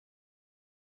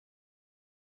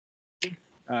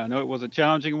I know it was a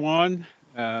challenging one,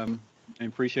 and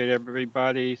appreciate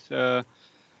everybody's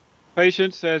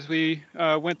patience as we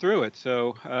went through it.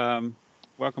 So,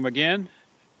 welcome again.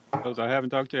 Those I haven't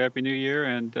talked to, Happy New Year,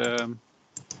 and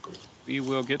we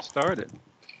will get started.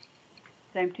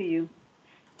 Same to you.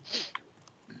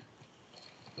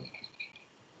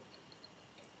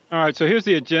 All right, so here's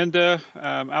the agenda.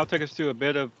 I'll take us through a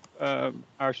bit of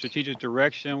our strategic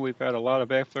direction. We've had a lot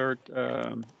of effort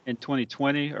in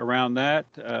 2020 around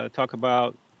that. Talk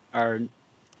about our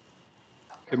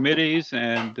committees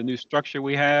and the new structure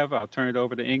we have. I'll turn it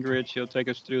over to Ingrid. She'll take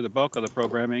us through the bulk of the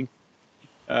programming.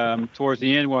 Towards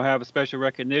the end, we'll have a special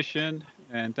recognition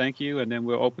and thank you, and then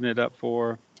we'll open it up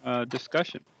for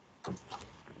discussion.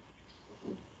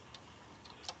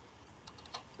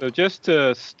 So just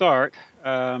to start,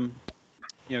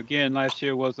 again, last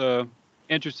year was a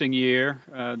interesting year.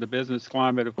 The business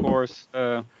climate, of course,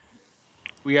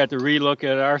 we had to relook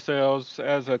at ourselves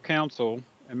as a council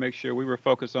and make sure we were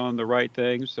focused on the right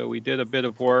things. So we did a bit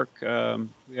of work.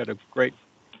 We had a great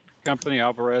company,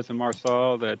 Alvarez and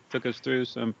Marsal, that took us through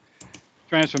some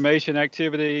transformation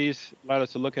activities, allowed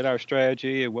us to look at our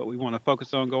strategy and what we want to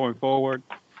focus on going forward.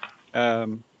 As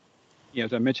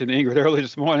I mentioned to Ingrid earlier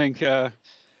this morning,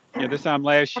 this time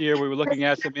last year we were looking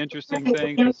at some interesting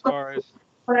things as far as.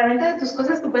 Por la venta de tus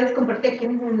cosas, tú puedes compartir aquí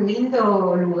en un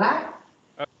lindo lugar.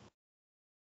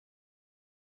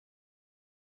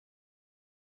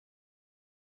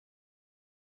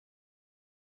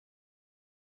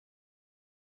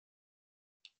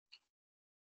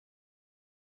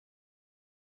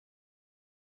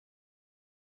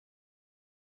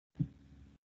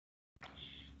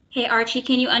 Hey, Archie,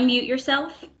 can you unmute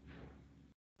yourself?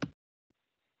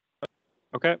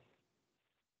 Okay.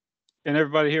 Can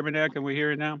everybody hear me now? Can we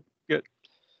hear it now? Good.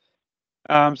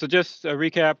 So just a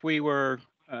recap, we were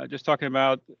just talking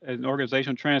about an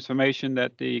organizational transformation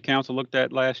that the council looked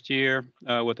at last year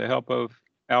with the help of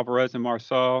Alvarez and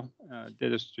Marsal,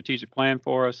 did a strategic plan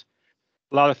for us.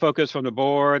 A lot of focus from the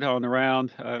board on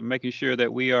around making sure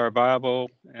that we are viable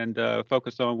and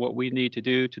focused on what we need to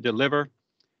do to deliver,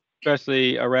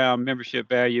 especially around membership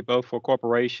value, both for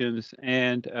corporations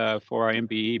and for our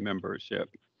MBE membership.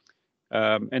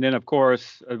 And then, of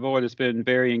course, the board has been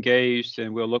very engaged,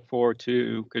 and we'll look forward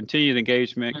to continued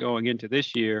engagement going into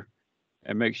this year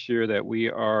and make sure that we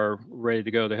are ready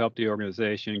to go to help the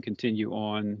organization continue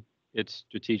on its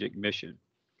strategic mission.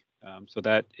 So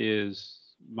that is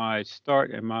my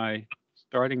start and my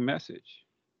starting message.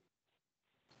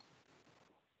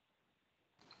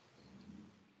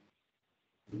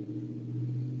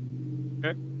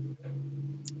 Okay.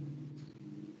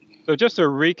 So just to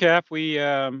recap, we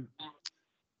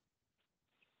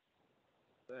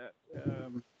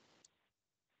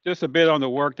just a bit on the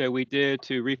work that we did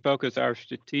to refocus our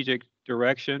strategic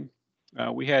direction.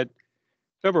 We had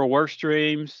several work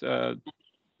streams. The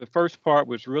first part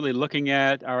was really looking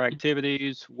at our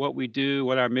activities, what we do,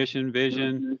 what our mission,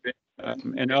 vision,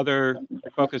 and other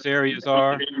focus areas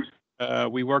are.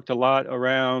 We worked a lot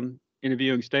around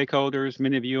interviewing stakeholders.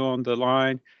 Many of you on the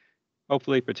line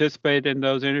hopefully participated in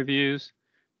those interviews,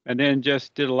 and then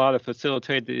just did a lot of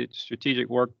facilitated strategic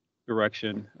work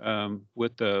direction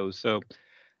with those. So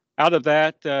out of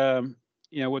that,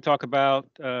 we'll talk about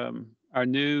our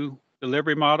new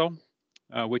delivery model,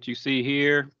 which you see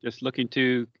here, just looking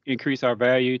to increase our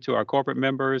value to our corporate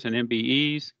members and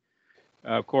MBEs.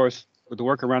 Of course, with the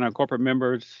work around our corporate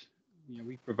members,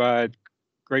 we provide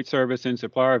great service in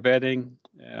supplier vetting,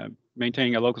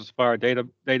 maintaining a local supplier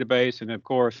database, and of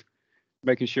course,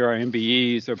 making sure our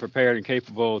MBEs are prepared and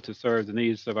capable to serve the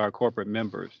needs of our corporate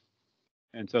members.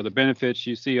 And so the benefits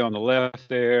you see on the left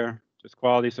there, just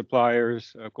quality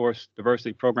suppliers, of course,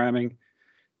 diversity programming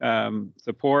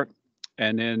support,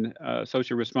 and then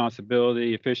social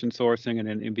responsibility, efficient sourcing, and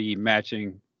then MBE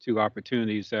matching to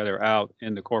opportunities that are out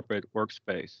in the corporate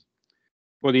workspace.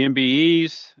 For the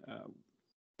MBEs,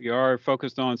 we are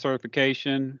focused on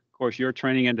certification, of course, your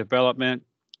training and development,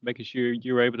 making sure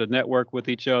you're able to network with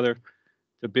each other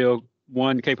to build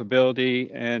one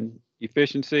capability and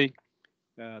efficiency.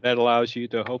 That allows you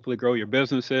to hopefully grow your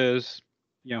businesses,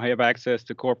 have access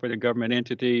to corporate and government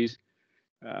entities.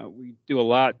 We do a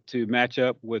lot to match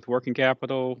up with working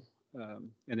capital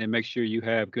and then make sure you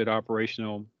have good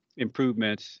operational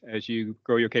improvements as you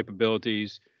grow your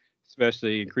capabilities,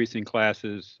 especially increasing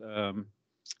classes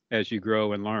as you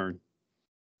grow and learn.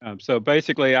 So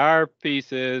basically, our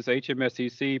piece is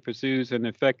HMSDC pursues an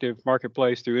effective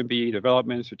marketplace through MBE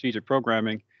development and strategic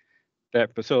programming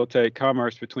that facilitate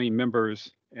commerce between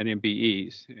members and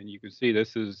MBEs. And you can see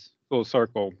this is full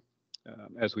circle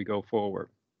as we go forward.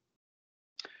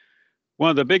 One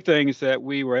of the big things that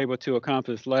we were able to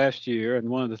accomplish last year, and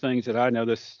one of the things that I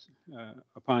noticed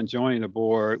upon joining the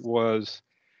board was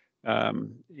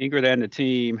Ingrid and the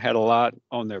team had a lot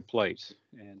on their plates,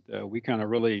 and we kind of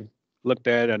really looked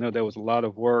at it. I know there was a lot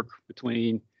of work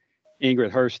between Ingrid,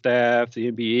 her staff,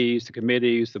 the MBEs, the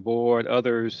committees, the board,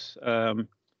 others, to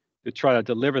try to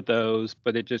deliver those,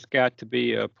 but it just got to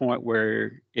be a point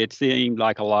where it seemed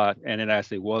like a lot, and it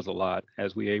actually was a lot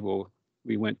as we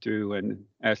went through and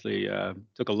actually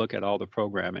took a look at all the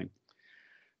programming.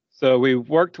 So we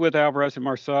worked with Alvarez and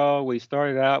Marsal. We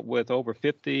started out with over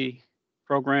 50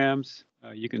 programs.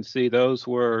 You can see those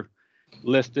were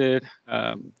listed.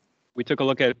 We took a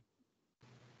look at,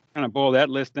 kind of boiled that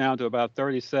list down to about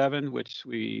 37, which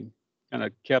we kind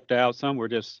of kept out. Some were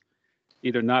just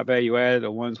either not value added or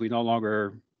ones we no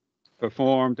longer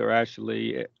performed or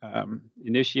actually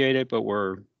initiated, but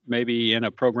were maybe in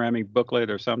a programming booklet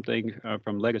or something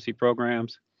from legacy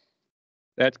programs.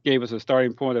 That gave us a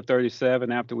starting point of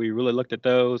 37 after we really looked at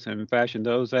those and fashioned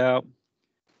those out.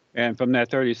 And from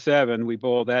that 37, we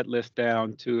boiled that list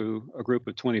down to a group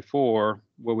of 24,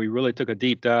 where we really took a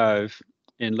deep dive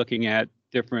in looking at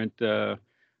different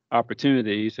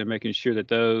opportunities and making sure that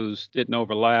those didn't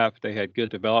overlap. They had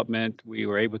good development. We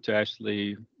were able to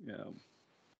actually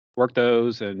work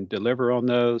those and deliver on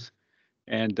those.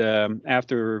 And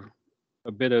after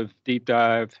a bit of deep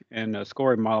dive and a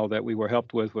scoring model that we were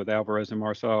helped with Alvarez and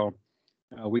Marsal,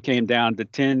 we came down to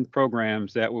 10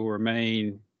 programs that will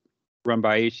remain run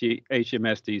by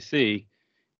HMSDC.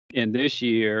 In this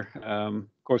year, of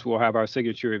course, we'll have our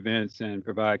signature events and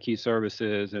provide key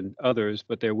services and others,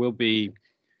 but there will be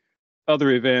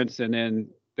other events, and then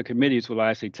the committees will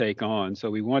actually take on. So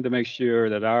we wanted to make sure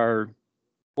that our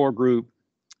core group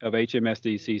of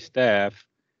HMSDC staff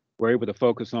were able to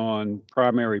focus on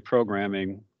primary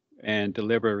programming and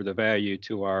deliver the value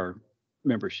to our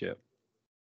membership.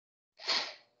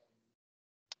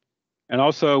 And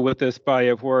also with this body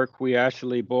of work, we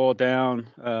actually boiled down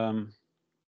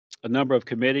a number of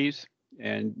committees,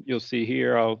 and you'll see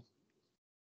here, I'll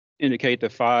indicate the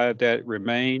 5 that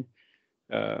remain.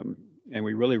 And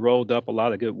we really rolled up a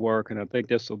lot of good work, and I think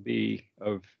this will be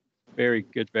of very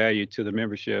good value to the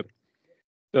membership.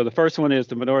 So the first one is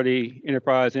the Minority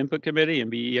Enterprise Input Committee,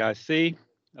 MBEIC,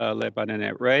 led by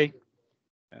Nanette Ray.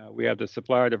 We have the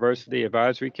Supplier Diversity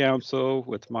Advisory Council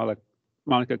with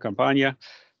Monica Campagna.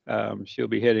 She'll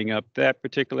be heading up that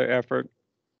particular effort.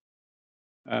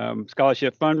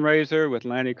 Scholarship Fundraiser with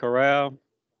Lanny Corral,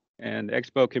 and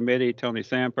Expo Committee, Tony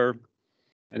Samper,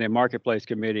 and then Marketplace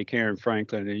Committee, Karen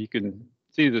Franklin. And you can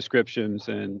see the descriptions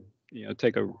and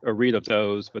take a read of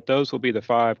those, but those will be the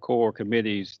 5 core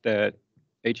committees that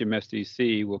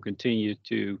HMSDC will continue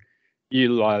to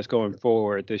utilize going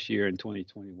forward this year in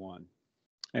 2021.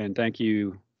 And thank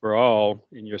you for all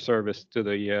in your service to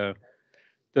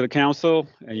the council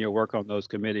and your work on those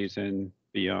committees and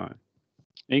beyond.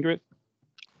 Ingrid?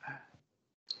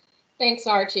 Thanks,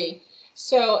 Archie.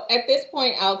 So at this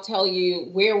point, I'll tell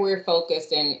you where we're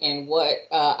focused and what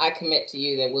I commit to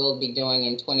you that we'll be doing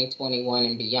in 2021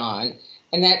 and beyond.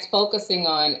 And that's focusing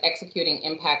on executing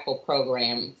impactful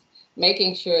programs,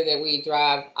 making sure that we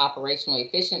drive operational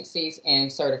efficiencies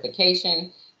and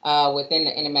certification within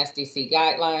the NMSDC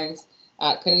guidelines,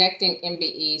 connecting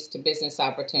MBEs to business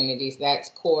opportunities. That's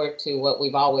core to what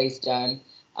we've always done.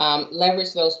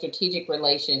 Leverage those strategic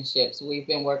relationships. We've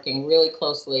been working really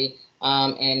closely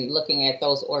and looking at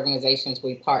those organizations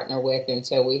we partner with. And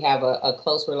so we have a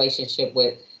close relationship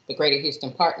with the Greater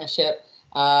Houston Partnership.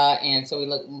 And so we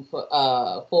look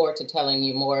forward to telling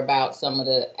you more about some of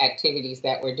the activities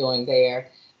that we're doing there,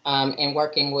 and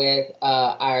working with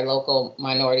our local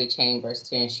minority chambers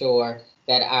to ensure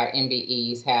that our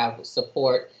MBEs have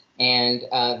support and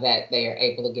that they are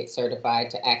able to get certified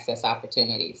to access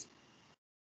opportunities.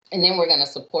 And then we're going to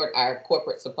support our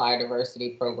corporate supplier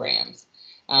diversity programs.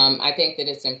 I think that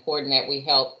it's important that we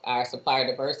help our supplier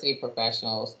diversity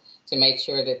professionals to make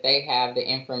sure that they have the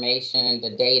information,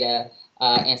 the data,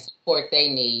 and support they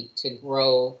need to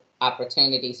grow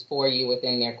opportunities for you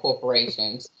within their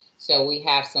corporations. So we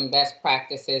have some best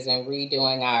practices in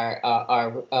redoing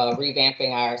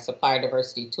revamping our supplier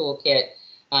diversity toolkit,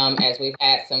 as we've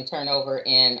had some turnover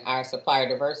in our supplier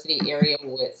diversity area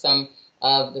with some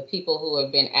of the people who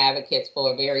have been advocates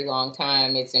for a very long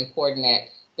time. It's important that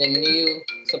the new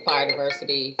supplier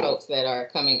diversity folks that are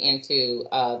coming into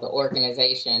the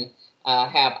organization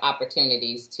have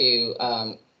opportunities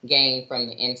to gain from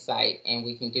the insight, and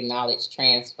we can do knowledge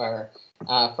transfer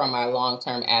from our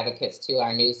long-term advocates to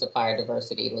our new supplier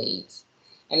diversity leads.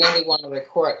 And then we want to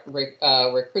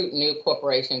recruit new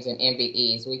corporations and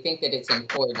MBEs. We think that it's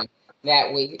important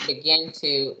that we begin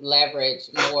to leverage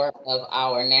more of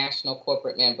our national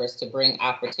corporate members to bring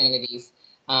opportunities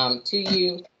to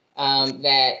you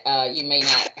that you may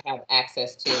not have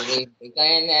access to. We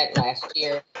began that last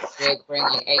year with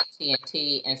bringing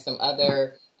AT&T and some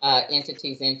other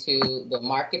entities into the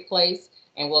marketplace,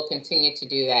 and we'll continue to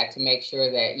do that to make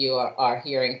sure that you are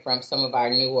hearing from some of our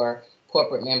newer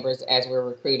corporate members as we're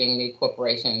recruiting new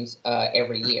corporations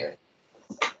every year.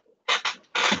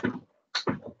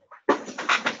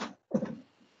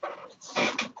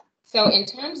 So in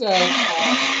terms of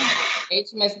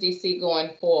HMSDC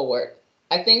going forward,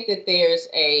 I think that there's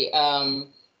a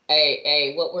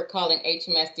what we're calling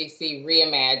HMSDC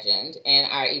Reimagined,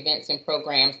 and our events and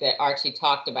programs that Archie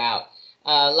talked about.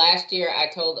 Last year, I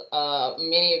told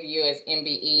many of you as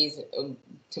MBEs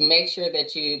to make sure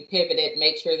that you pivoted,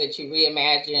 make sure that you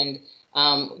reimagined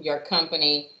your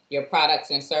company, your products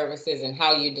and services, and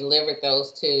how you delivered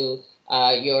those to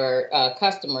your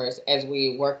customers as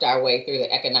we worked our way through the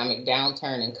economic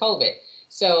downturn and COVID.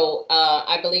 So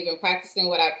I believe in practicing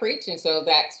what I preach, and so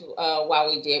that's why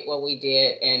we did what we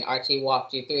did, and Archie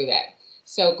walked you through that.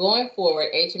 So going forward,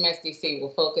 HMSDC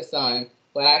will focus on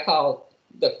what I call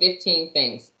the 15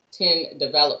 things, 10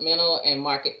 developmental and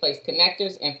marketplace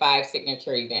connectors, and 5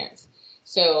 signature events.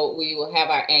 So we will have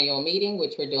our annual meeting,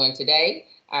 which we're doing today,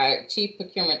 our Chief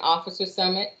Procurement Officer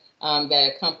Summit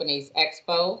that accompanies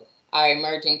Expo, our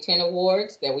Emerging 10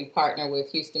 Awards that we partner with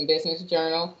Houston Business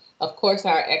Journal, of course,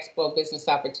 our Expo Business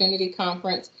Opportunity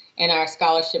Conference, and our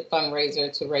scholarship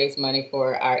fundraiser to raise money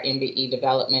for our MBE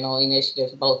developmental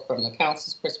initiatives, both from the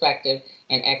council's perspective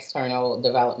and external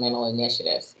developmental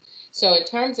initiatives. So in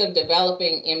terms of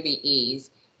developing MBEs,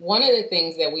 one of the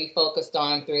things that we focused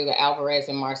on through the Alvarez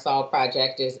and Marsal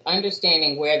project is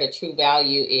understanding where the true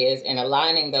value is and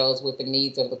aligning those with the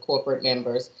needs of the corporate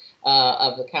members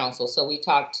of the council. So we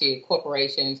talked to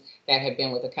corporations that have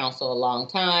been with the council a long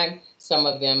time, some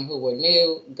of them who were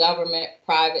new, government,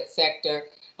 private sector.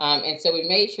 And so we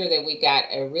made sure that we got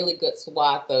a really good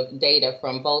swath of data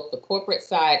from both the corporate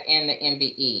side and the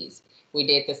MBEs. We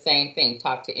did the same thing,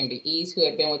 talked to MBEs who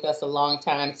had been with us a long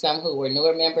time, some who were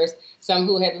newer members, some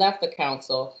who had left the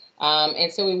council.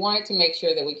 And so we wanted to make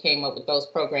sure that we came up with those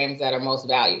programs that are most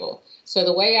valuable. So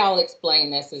the way I'll explain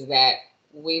this is that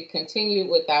we've continued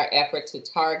with our effort to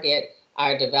target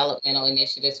our developmental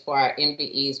initiatives for our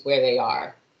MBEs where they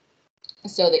are.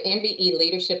 So the MBE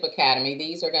Leadership Academy,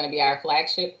 these are going to be our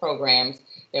flagship programs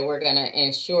that we're going to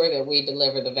ensure that we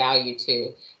deliver the value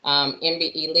to.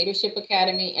 MBE Leadership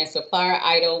Academy and Supplier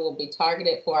Idol will be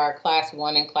targeted for our Class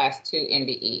 1 and Class 2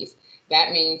 MBEs.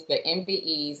 That means the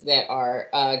MBEs that are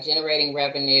generating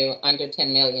revenue under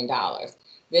 $10 million.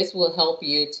 This will help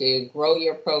you to grow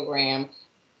your program,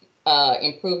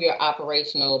 improve your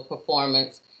operational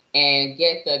performance, and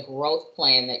get the growth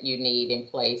plan that you need in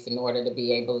place in order to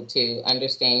be able to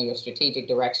understand your strategic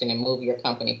direction and move your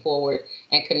company forward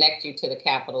and connect you to the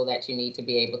capital that you need to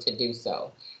be able to do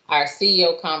so. Our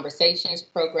CEO Conversations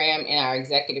program and our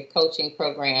executive coaching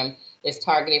program is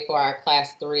targeted for our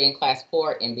Class 3 and Class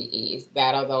 4 MBEs.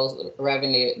 That are those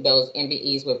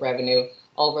MBEs with revenue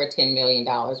over $10 million,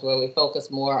 where we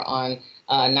focus more on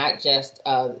not just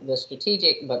the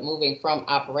strategic, but moving from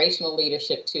operational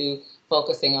leadership to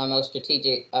focusing on those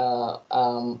strategic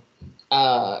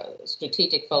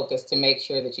focus to make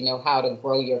sure that you know how to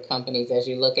grow your companies as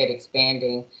you look at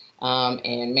expanding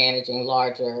and managing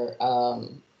larger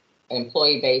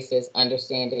employee bases,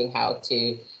 understanding how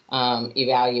to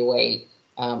evaluate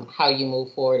how you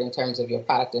move forward in terms of your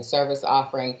product and service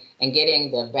offering, and getting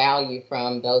the value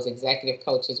from those executive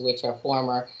coaches, which are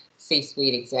former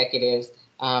C-suite executives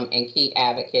and key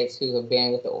advocates who have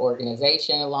been with the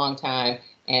organization a long time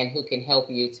and who can help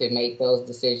you to make those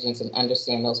decisions and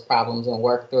understand those problems and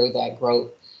work through that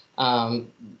growth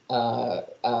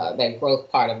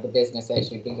part of the business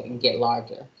as you get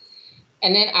larger.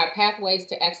 And then our Pathways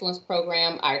to Excellence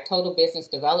program, our Total Business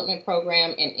Development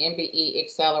program, and MBE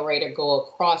Accelerator go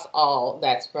across all.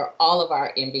 That's for all of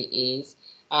our MBEs,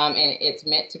 and it's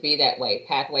meant to be that way.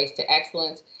 Pathways to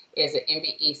Excellence is an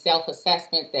MBE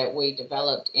self-assessment that we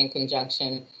developed in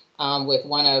conjunction with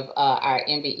one of our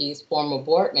MBE's former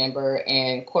board member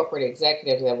and corporate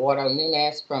executive, Eduardo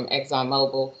Nunez from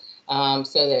ExxonMobil,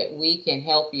 so that we can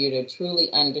help you to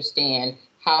truly understand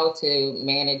how to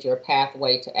manage your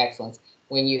pathway to excellence.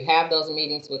 When you have those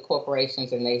meetings with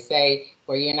corporations and they say,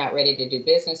 well, you're not ready to do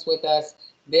business with us,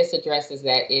 this addresses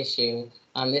that issue.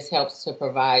 This helps to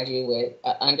provide you with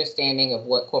an understanding of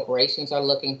what corporations are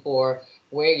looking for,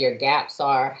 where your gaps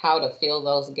are, how to fill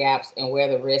those gaps, and where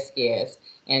the risk is.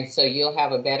 And so you'll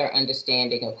have a better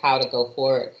understanding of how to go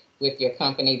forward with your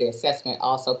company. The assessment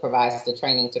also provides the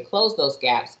training to close those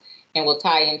gaps and will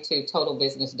tie into Total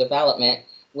Business Development,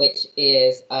 which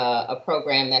is a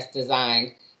program that's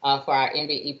designed for our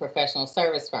MBE professional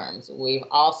service firms. We've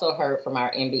also heard from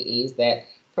our MBEs that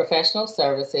professional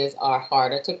services are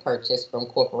harder to purchase from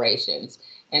corporations.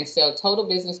 And so Total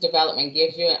Business Development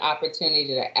gives you an opportunity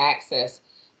to access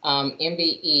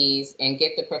MBEs and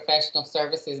get the professional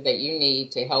services that you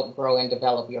need to help grow and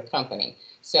develop your company.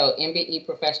 So MBE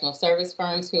professional service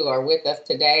firms who are with us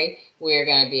today, we're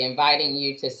going to be inviting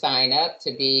you to sign up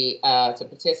to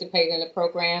participate in the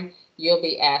program. You'll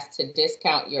be asked to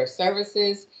discount your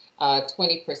services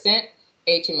 20%.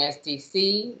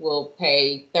 HMSDC will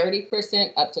pay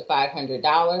 30% up to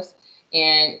 $500.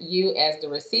 And you, as the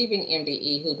receiving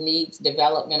MBE who needs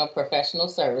developmental professional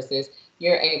services,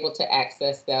 you're able to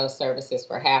access those services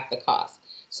for half the cost.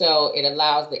 So it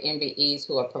allows the MBEs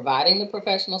who are providing the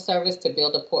professional service to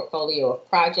build a portfolio of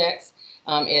projects.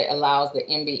 It allows the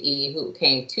MBE who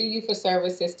came to you for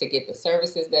services to get the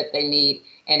services that they need.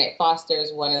 And it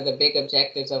fosters one of the big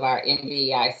objectives of our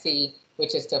MBEIC,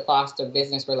 which is to foster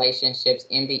business relationships,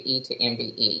 MBE to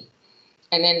MBE.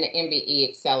 And then the MBE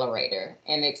Accelerator.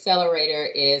 And the Accelerator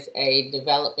is a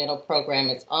developmental program.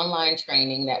 It's online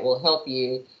training that will help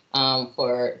you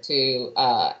to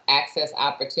access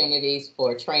opportunities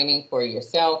for training for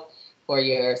yourself, for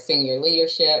your senior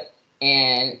leadership,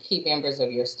 and key members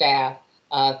of your staff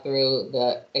through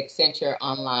the Accenture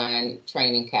online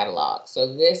training catalog.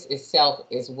 So this itself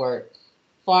is worth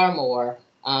far more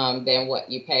than what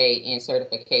you pay in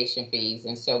certification fees.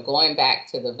 And so going back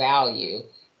to the value,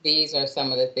 these are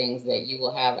some of the things that you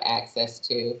will have access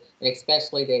to, and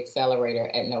especially the Accelerator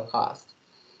at no cost.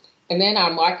 And then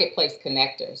our marketplace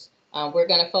connectors. We're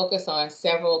going to focus on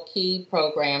several key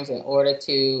programs in order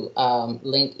to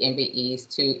link MBEs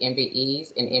to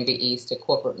MBEs and MBEs to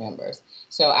corporate members.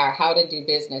 So our How to Do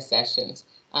Business sessions.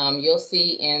 You'll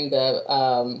see in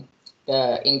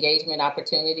the engagement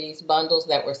opportunities bundles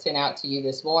that were sent out to you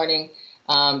this morning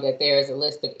that there is a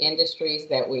list of industries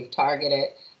that we've targeted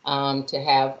to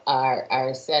have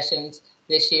our sessions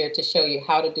this year to show you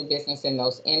how to do business in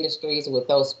those industries with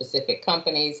those specific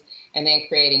companies, and then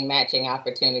creating matching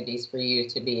opportunities for you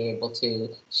to be able to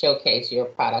showcase your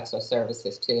products or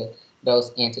services to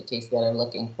those entities that are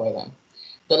looking for them.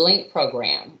 The LINK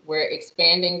program, we're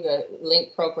expanding the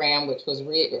LINK program, which was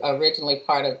originally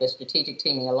part of the Strategic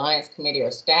Teaming Alliance Committee, or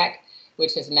STAC,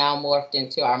 which has now morphed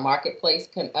into our Marketplace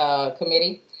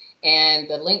Committee. And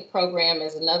the LINK program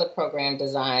is another program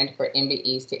designed for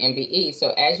MBEs to MBEs. So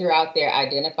as you're out there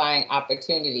identifying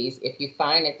opportunities, if you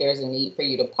find that there's a need for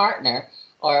you to partner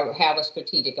or have a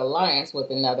strategic alliance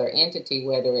with another entity,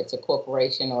 whether it's a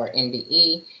corporation or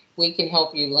MBE, we can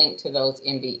help you link to those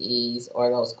MBEs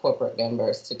or those corporate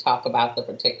members to talk about the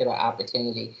particular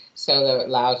opportunity, so that it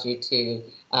allows you to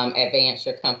advance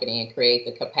your company and create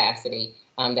the capacity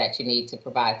that you need to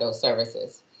provide those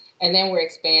services. And then we're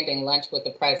expanding Lunch with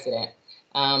the President.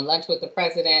 Lunch with the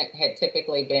President had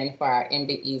typically been for our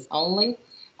MBEs only.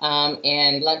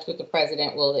 And Lunch with the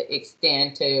President will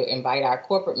extend to invite our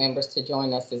corporate members to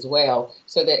join us as well,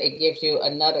 so that it gives you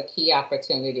another key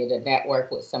opportunity to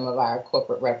network with some of our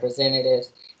corporate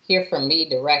representatives, hear from me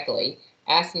directly,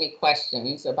 ask me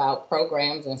questions about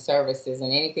programs and services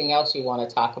and anything else you want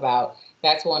to talk about.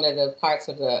 That's one of the parts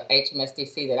of the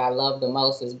HMSDC that I love the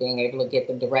most, is being able to get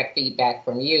the direct feedback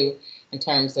from you in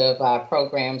terms of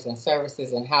programs and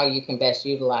services and how you can best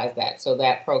utilize that. So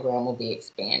that program will be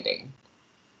expanding.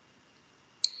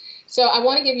 So I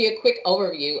want to give you a quick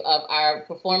overview of our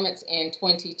performance in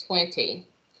 2020.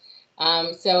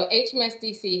 So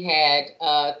HMSDC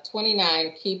had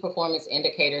 29 key performance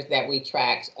indicators that we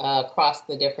tracked across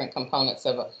the different components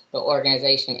of the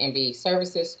organization: MBE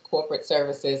services, corporate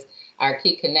services, our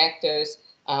key connectors,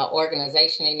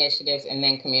 organization initiatives, and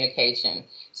then communication.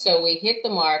 So we hit the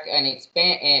mark and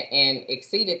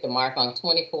exceeded the mark on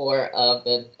 24 of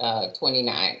the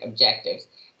 29 objectives.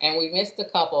 And we missed a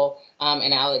couple,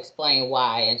 and I'll explain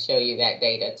why and show you that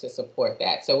data to support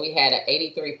that. So we had an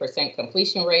 83%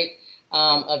 completion rate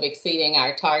of exceeding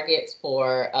our targets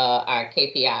for our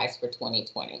KPIs for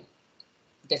 2020,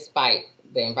 despite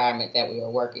the environment that we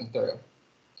were working through.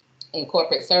 In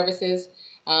corporate services,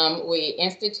 we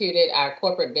instituted our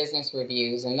corporate business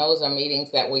reviews, and those are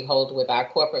meetings that we hold with our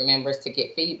corporate members to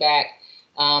get feedback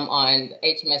on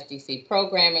HMSDC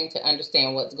programming, to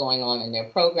understand what's going on in their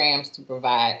programs, to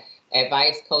provide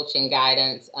advice, coaching,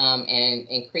 guidance, and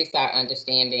increase our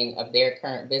understanding of their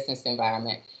current business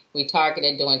environment. We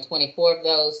targeted doing 24 of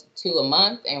those, 2 a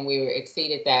month, and we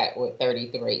exceeded that with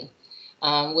 33.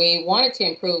 We wanted to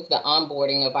improve the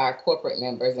onboarding of our corporate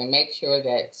members and make sure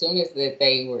that as soon as that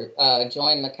they were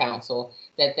joined the council,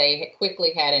 that they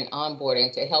quickly had an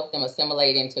onboarding to help them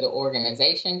assimilate into the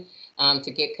organization,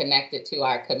 to get connected to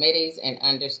our committees and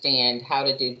understand how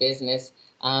to do business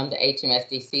the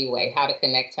HMSDC way, how to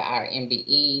connect to our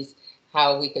MBEs,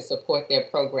 how we could support their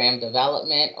program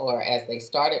development, or as they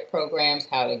started programs,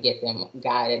 how to get them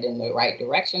guided in the right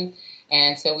direction.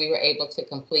 And so we were able to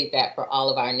complete that for all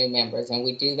of our new members, and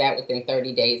we do that within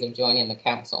 30 days of joining the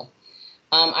council.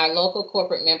 Our local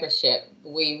corporate membership,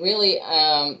 we really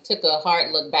took a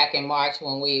hard look back in March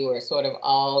when we were sort of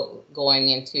all going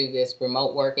into this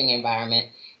remote working environment,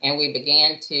 and we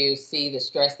began to see the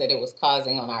stress that it was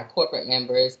causing on our corporate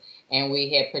members, and we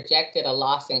had projected a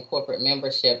loss in corporate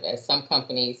membership as some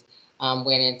companies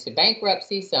went into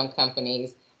bankruptcy, some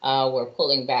companies were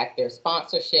pulling back their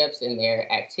sponsorships and their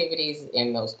activities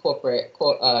in those corporate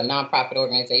nonprofit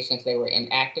organizations they were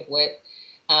inactive with.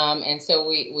 And so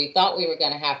we thought we were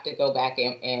going to have to go back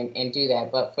and do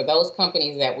that. But for those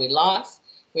companies that we lost,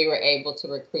 we were able to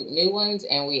recruit new ones,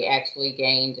 and we actually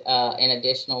gained an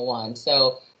additional one.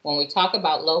 So when we talk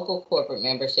about local corporate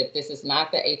membership, this is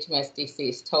not the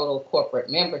HMSDC's total corporate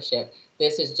membership.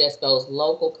 This is just those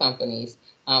local companies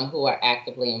who are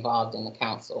actively involved in the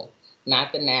council,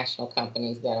 not the national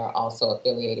companies that are also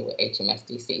affiliated with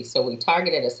HMSDC. So we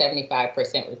targeted a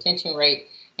 75% retention rate,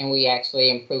 and we actually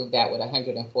improved that with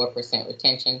 104%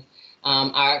 retention.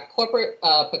 Our corporate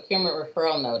procurement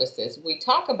referral notices, we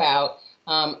talk about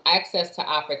access to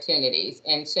opportunities.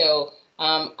 And so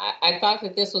I thought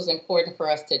that this was important for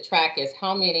us to track is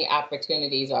how many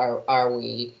opportunities are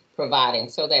we providing.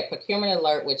 So that procurement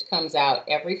alert, which comes out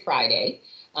every Friday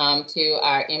to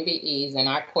our MBEs and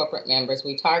our corporate members,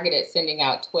 we targeted sending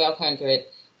out 1,200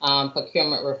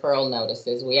 procurement referral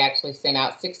notices. We actually sent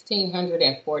out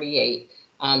 1,648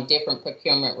 different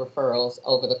procurement referrals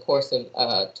over the course of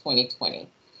 2020.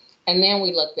 And then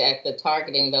we looked at the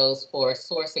targeting those for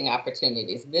sourcing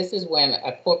opportunities. This is when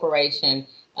a corporation,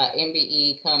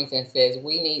 MBE comes and says,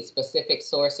 we need specific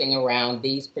sourcing around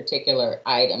these particular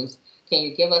items. Can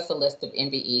you give us a list of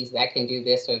MBEs that can do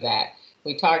this or that?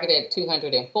 We targeted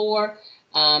 204,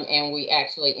 and we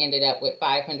actually ended up with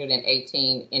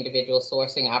 518 individual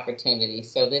sourcing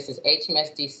opportunities. So this is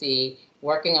HMSDC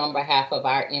working on behalf of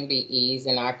our MBEs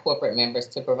and our corporate members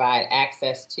to provide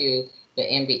access to the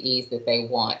MBEs that they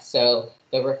want. So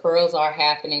the referrals are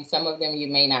happening. Some of them you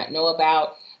may not know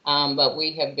about, but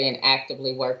we have been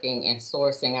actively working and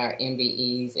sourcing our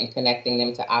MBEs and connecting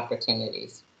them to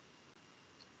opportunities.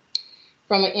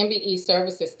 From an MBE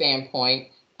services standpoint,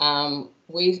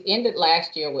 we ended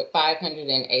last year with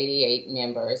 588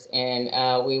 members,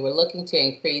 and we were looking to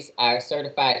increase our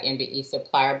certified MBE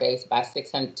supplier base by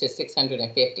 600 to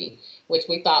 650, which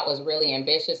we thought was really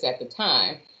ambitious at the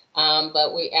time.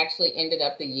 But we actually ended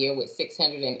up the year with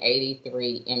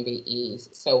 683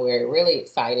 MBEs. So we're really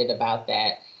excited about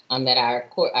that, that our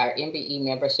MBE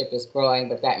membership is growing,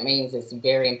 but that means it's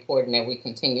very important that we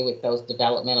continue with those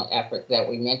developmental efforts that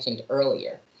we mentioned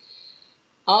earlier.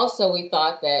 Also, we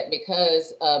thought that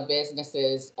because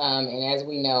businesses, and as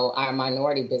we know, our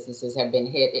minority businesses have been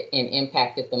hit and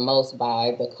impacted the most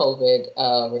by the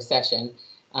COVID recession.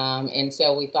 And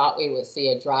so we thought we would see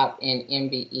a drop in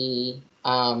MBE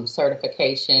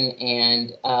certification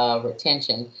and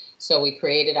retention. So we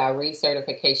created our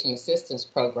recertification assistance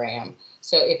program.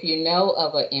 So if you know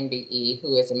of an MBE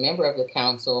who is a member of the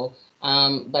council,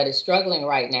 but is struggling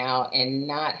right now and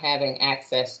not having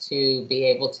access to be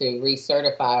able to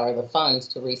recertify or the funds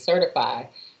to recertify,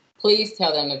 please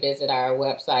tell them to visit our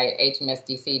website,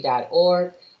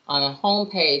 hmsdc.org. On the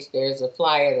homepage, there's a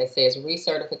flyer that says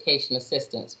recertification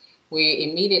assistance. We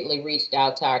immediately reached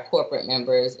out to our corporate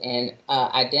members and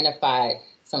identified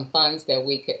some funds that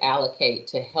we could allocate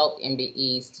to help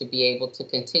MBEs to be able to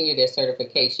continue their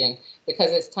certification,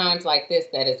 because it's times like this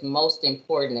that it's most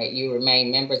important that you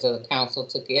remain members of the council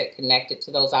to get connected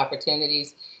to those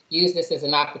opportunities. Use this as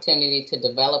an opportunity to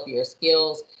develop your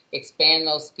skills, expand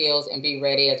those skills, and be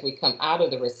ready as we come out of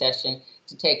the recession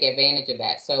to take advantage of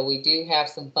that. So we do have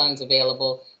some funds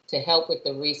available to help with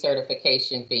the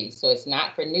recertification fee. So it's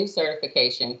not for new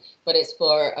certification, but it's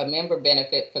for a member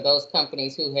benefit for those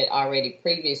companies who had already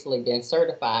previously been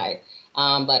certified,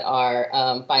 but are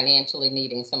financially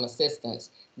needing some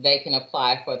assistance. They can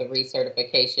apply for the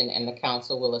recertification, and the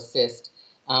council will assist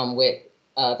with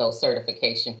those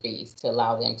certification fees to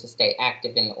allow them to stay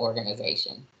active in the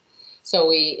organization. So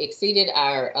we exceeded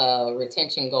our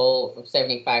retention goal of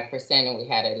 75%, and we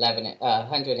had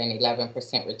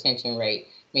 111% retention rate,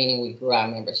 meaning we grew our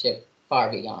membership far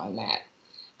beyond that.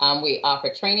 We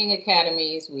offer training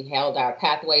academies. We held our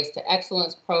Pathways to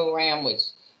Excellence program, which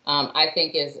I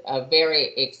think is a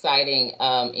very exciting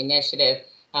initiative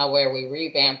where we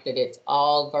revamped it. It's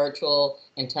all virtual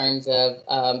in terms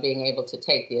of being able to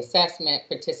take the assessment,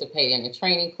 participate in the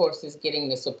training courses, getting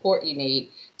the support you need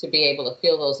to be able to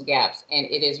fill those gaps. And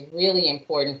it is really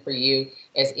important for you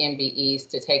as MBEs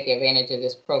to take advantage of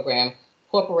this program.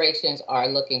 Corporations are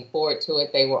looking forward to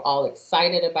it. They were all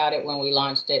excited about it when we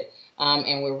launched it.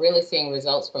 And we're really seeing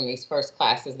results from these first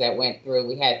classes that went through.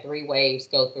 We had 3 waves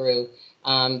go through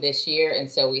this year. And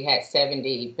so we had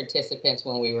 70 participants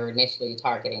when we were initially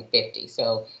targeting 50.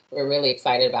 So we're really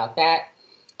excited about that.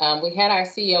 We had our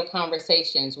CEO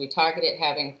conversations. We targeted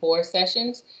having 4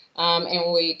 sessions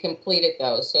and we completed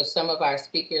those. So some of our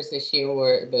speakers this year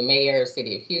were the mayor of the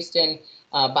city of Houston,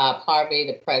 Bob Harvey,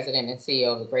 the president and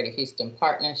CEO of the Greater Houston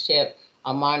Partnership,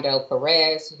 Armando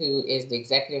Perez, who is the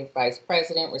executive vice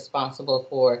president responsible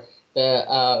for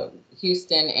the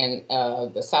Houston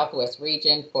and the Southwest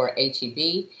region for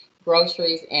HEB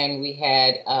groceries. And we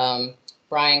had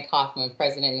Brian Kaufman,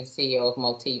 president and CEO of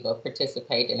Motiva,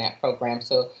 participate in that program.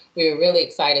 So we were really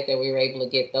excited that we were able to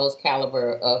get those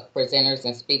caliber of presenters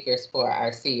and speakers for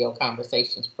our CEO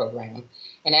Conversations program.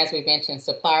 And as we mentioned,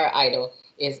 Supplier Idol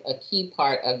is a key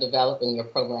part of developing your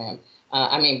program.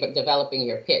 Developing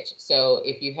your pitch. So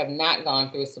if you have not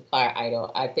gone through Supplier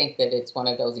Idol, I think that it's one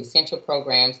of those essential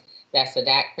programs that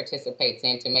SADAC participates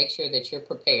in to make sure that you're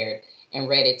prepared and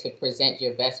ready to present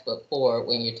your best foot forward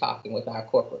when you're talking with our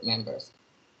corporate members.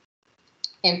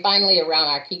 And finally, around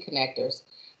our key connectors,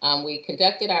 we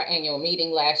conducted our annual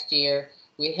meeting last year.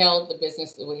 We held 3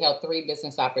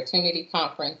 business opportunity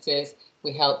conferences.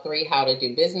 We held 3 how to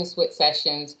do business with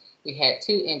sessions. We had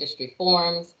 2 industry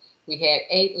forums. We had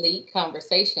 8 lead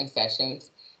conversation sessions,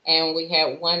 and we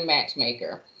had 1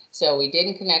 matchmaker. So we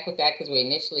didn't connect with that because we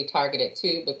initially targeted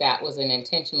 2, but that was an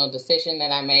intentional decision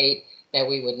that I made that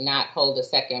we would not hold a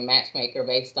second matchmaker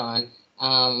based on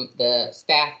the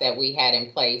staff that we had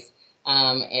in place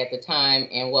at the time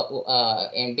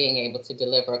and being able to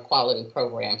deliver a quality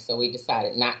program. So we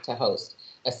decided not to host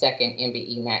a second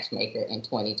MBE matchmaker in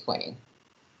 2020.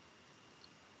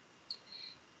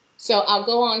 So I'll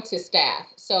go on to staff.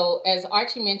 So as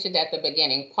Archie mentioned at the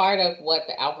beginning, part of what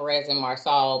the Alvarez and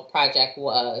Marsal project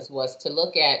was to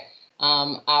look at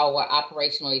our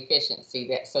operational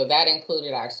efficiency. So that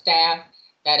included our staff,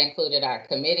 that included our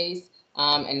committees,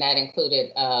 and that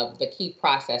included the key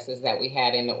processes that we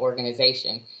had in the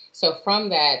organization. So from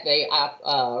that, they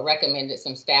recommended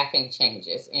some staffing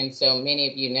changes. And so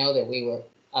many of you know that we were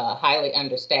highly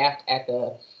understaffed at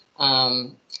the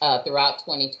throughout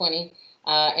 2020.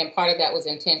 And part of that was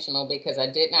intentional because I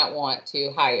did not want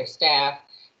to hire staff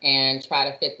and try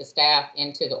to fit the staff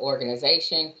into the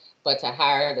organization, but to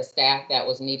hire the staff that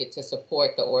was needed to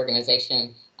support the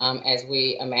organization as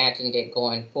we imagined it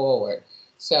going forward.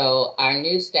 So our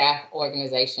new staff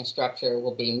organization structure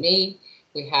will be me.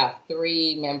 We have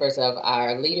 3 members of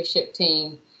our leadership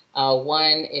team.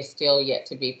 1 is still yet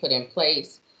to be put in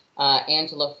place.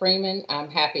 Angela Freeman, I'm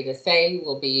happy to say,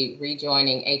 will be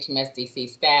rejoining HMSDC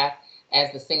staff as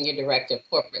the Senior Director of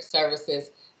Corporate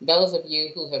Services. Those of you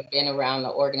who have been around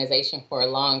the organization for a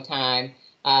long time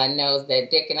knows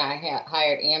that Dick and I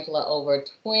hired Angela over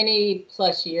 20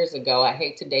 plus years ago. I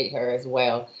hate to date her as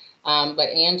well. But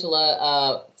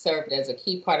Angela served as a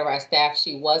key part of our staff.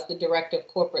 She was the Director of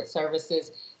Corporate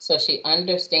Services, so she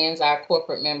understands our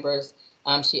corporate members.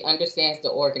 She understands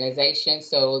the organization,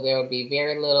 so there will be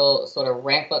very little sort of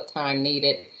ramp up time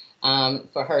needed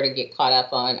for her to get caught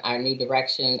up on our new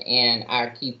direction and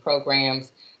our key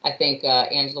programs. I think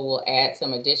Angela will add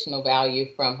some additional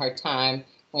value from her time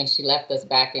when she left us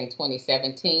back in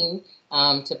 2017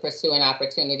 to pursue an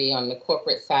opportunity on the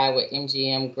corporate side with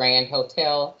MGM Grand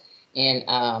Hotel in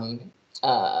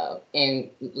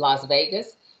Las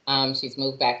Vegas. She's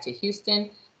moved back to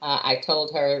Houston. I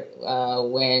told her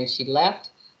when she left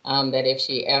that if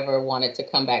she ever wanted to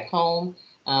come back home,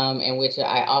 in which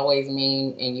I always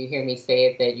mean, and you hear me say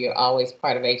it, that you're always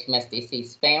part of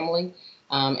HMSDC's family,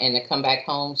 and to come back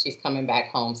home, she's coming back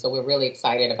home. So we're really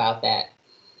excited about that.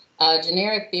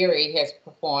 Generic Theory has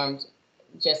performed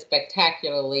just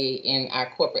spectacularly in our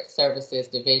corporate services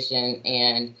division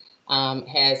and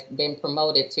has been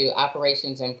promoted to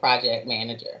operations and project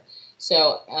manager.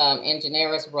 So in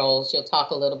Genera's role, she'll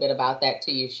talk a little bit about that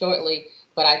to you shortly,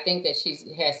 but I think that she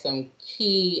has some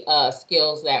key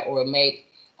skills that will make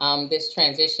this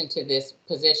transition to this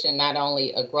position not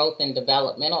only a growth and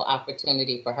developmental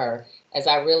opportunity for her, as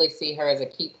I really see her as a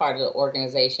key part of the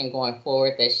organization going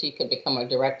forward, that she could become a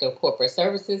Director of Corporate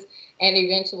Services and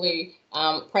eventually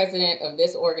president of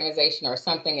this organization or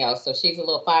something else. So she's a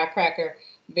little firecracker,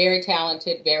 very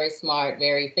talented, very smart,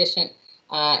 very efficient,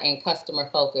 and customer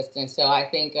focused. And so I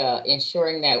think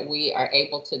ensuring that we are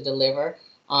able to deliver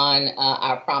on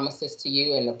our promises to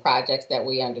you and the projects that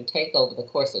we undertake over the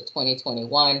course of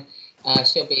 2021,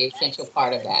 she'll be an essential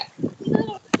part of that.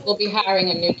 We'll be hiring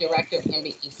a new director of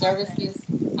MBE services.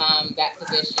 That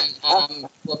position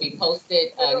will be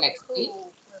posted next week.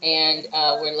 And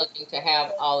we're looking to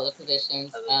have all of the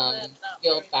positions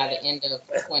filled by the end of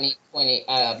 2020,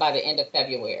 by the end of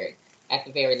February at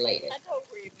the very latest.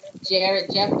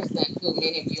 Jared Jefferson, who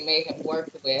many of you may have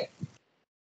worked with,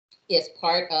 is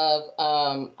part of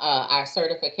our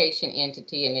certification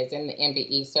entity and is in the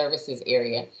MBE services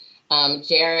area.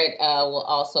 Jared will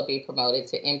also be promoted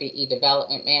to MBE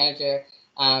development manager.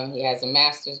 He has a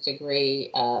master's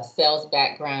degree, sales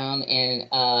background, and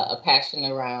a passion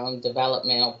around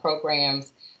developmental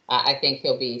programs. I think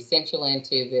he'll be essential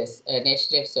into this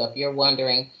initiative. So if you're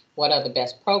wondering what are the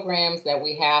best programs that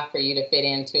we have for you to fit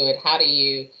into it, how do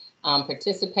you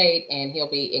participate, and he'll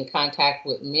be in contact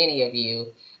with many of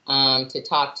you to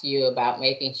talk to you about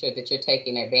making sure that you're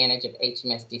taking advantage of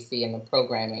HMSDC and the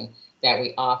programming that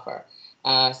we offer.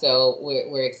 So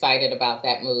we're excited about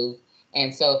that move.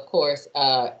 And so, of course,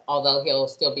 although he'll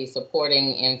still be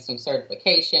supporting in some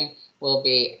certification, we'll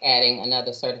be adding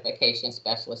another certification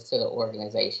specialist to the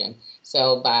organization.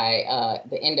 So by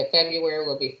the end of February,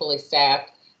 we'll be fully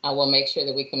staffed. We'll make sure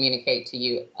that we communicate to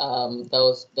you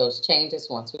those changes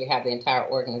once we have the entire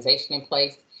organization in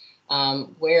place.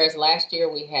 Whereas last year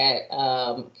we had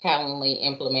Calendly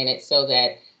implemented so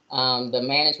that the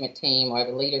management team or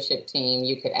the leadership team,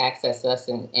 you could access us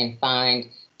and find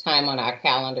time on our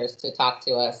calendars to talk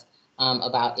to us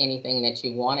about anything that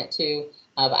you wanted to.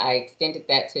 I extended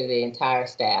that to the entire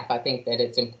staff. I think that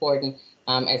it's important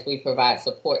as we provide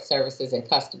support services and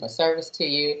customer service to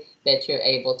you, that you're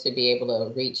able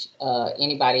to reach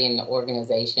anybody in the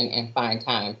organization and find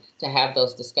time to have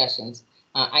those discussions.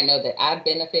 I know that I've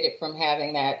benefited from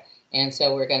having that, and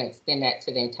so we're going to extend that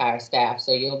to the entire staff.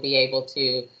 So you'll be able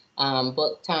to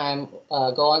book time,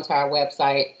 go onto our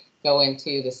website, go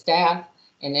into the staff,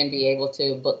 and then be able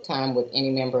to book time with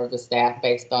any member of the staff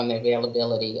based on the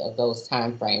availability of those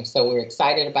time frames. So we're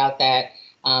excited about that.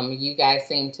 You guys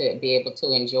seem to be able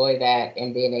to enjoy that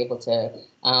and being able to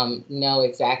know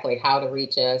exactly how to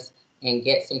reach us and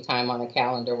get some time on the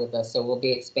calendar with us. So we'll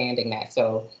be expanding that.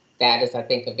 So that is, I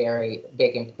think, a very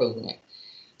big improvement.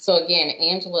 So again,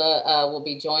 Angela will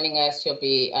be joining us. She'll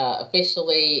be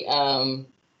officially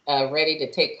ready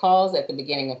to take calls at the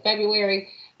beginning of February.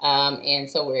 And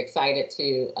so we're excited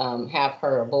to have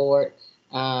her aboard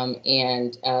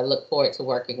and look forward to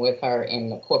working with her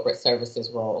in the corporate services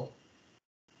role.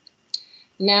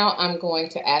 Now I'm going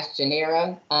to ask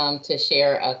Janera to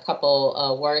share a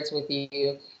couple words with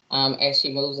you as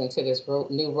she moves into this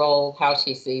new role, how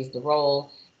she sees the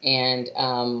role, and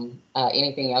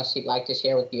anything else she'd like to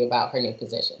share with you about her new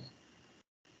position.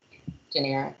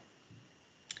 Janera.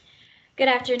 Good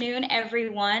afternoon,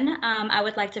 everyone. I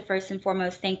would like to first and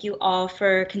foremost thank you all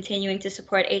for continuing to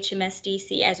support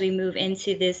HMSDC as we move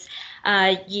into this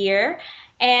year.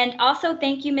 And also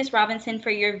thank you, Ms. Robinson,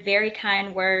 for your very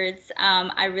kind words.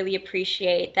 I really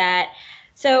appreciate that.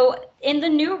 So in the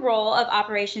new role of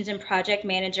Operations and Project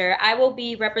Manager, I will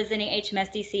be representing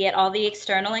HMSDC at all the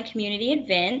external and community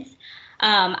events.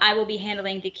 I will be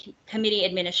handling the committee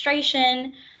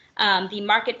administration, the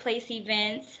marketplace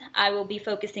events. I will be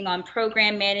focusing on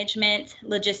program management,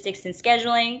 logistics and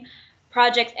scheduling,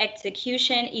 project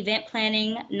execution, event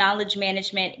planning, knowledge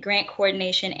management, grant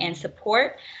coordination, and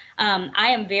support. I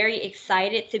am very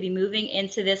excited to be moving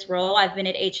into this role. I've been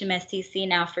at HMSDC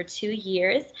now for 2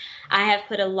 years. I have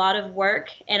put a lot of work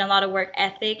and a lot of work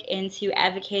ethic into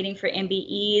advocating for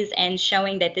MBEs and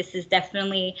showing that this is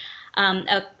definitely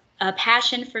a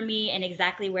passion for me and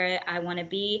exactly where I want to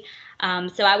be.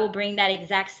 So I will bring that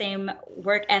exact same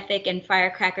work ethic and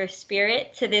firecracker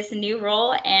spirit to this new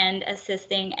role and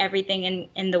assisting everything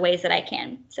in the ways that I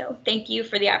can. So thank you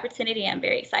for the opportunity. I'm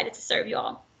very excited to serve you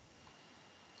all.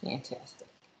 Fantastic.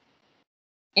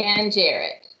 And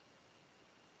Jared.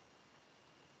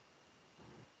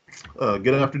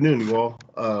 Good afternoon, you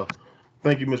all.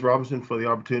 Thank you, Ms. Robinson, for the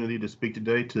opportunity to speak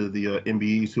today to the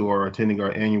MBEs who are attending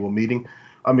our annual meeting.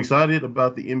 I'm excited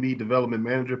about the MBE Development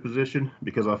Manager position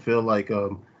because I feel like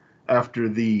after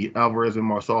the Alvarez and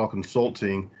Marsal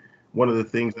consulting, one of the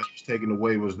things that was taken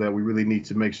away was that we really need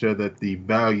to make sure that the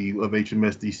value of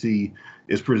HMSDC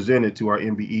is presented to our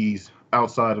MBEs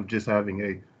outside of just having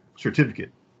a certificate.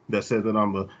 that says that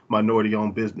I'm a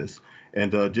minority-owned business.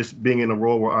 And just being in a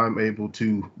role where I'm able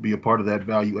to be a part of that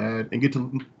value add and get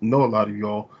to know a lot of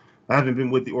y'all. I haven't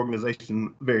been with the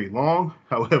organization very long.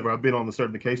 However, I've been on the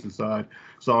certification side,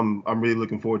 so I'm really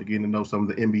looking forward to getting to know some of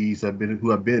the MBEs who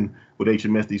have been with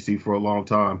HMSDC for a long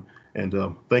time. And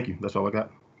thank you. That's all I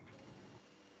got.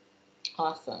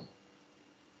 Awesome.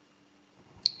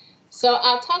 So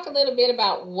I'll talk a little bit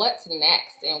about what's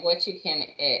next and what you can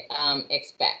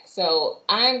expect. So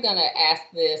I'm going to ask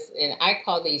this, and I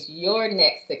call these your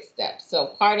next 6 steps.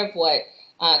 So part of what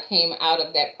came out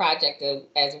of that project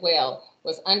as well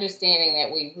was understanding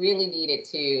that we really needed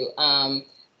to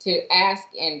ask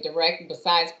and direct,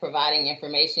 besides providing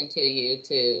information to you,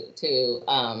 to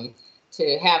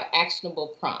have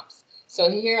actionable prompts.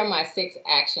 So here are my 6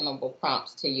 actionable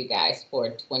prompts to you guys for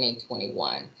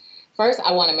 2021. First,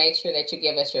 I want to make sure that you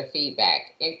give us your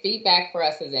feedback. And feedback for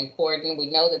us is important.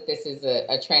 We know that this is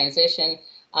a transition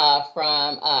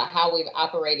from how we've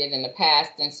operated in the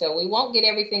past. And so we won't get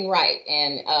everything right.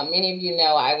 And many of you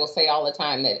know, I will say all the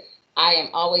time that I am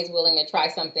always willing to try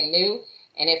something new.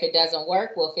 And if it doesn't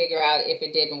work, we'll figure out if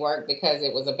it didn't work because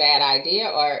it was a bad idea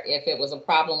or if it was a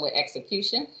problem with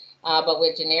execution. But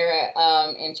with Janera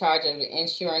in charge of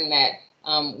ensuring that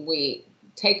we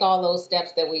take all those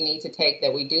steps that we need to take,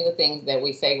 that we do the things that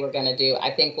we say we're going to do,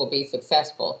 I think we'll be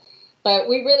successful. But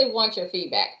we really want your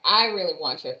feedback. I really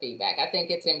want your feedback. I think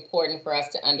it's important for us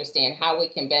to understand how we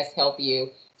can best help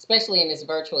you, especially in this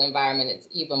virtual environment. It's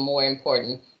even more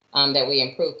important that we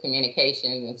improve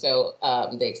communication. And so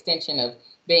the extension of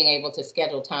being able to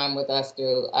schedule time with us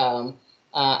through our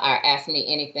Ask Me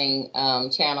Anything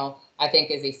channel, I think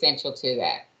is essential to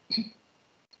that.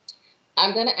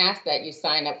 I'm going to ask that you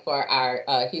sign up for our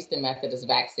Houston Methodist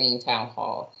Vaccine Town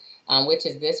Hall, which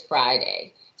is this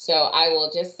Friday. So I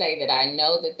will just say that I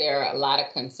know that there are a lot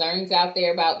of concerns out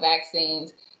there about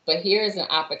vaccines, but here's an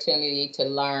opportunity to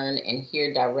learn and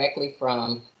hear directly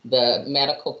from the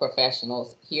medical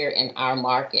professionals here in our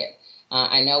market.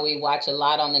 I know we watch a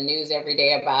lot on the news every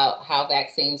day about how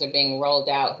vaccines are being rolled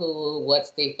out,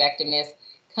 what's the effectiveness.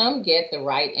 Come get the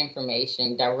right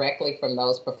information directly from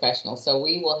those professionals. So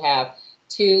we will have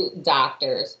 2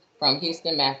 doctors from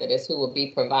Houston Methodist who will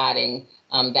be providing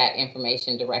that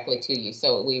information directly to you.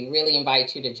 So we really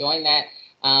invite you to join that.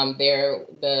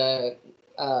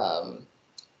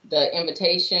 The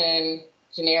invitation,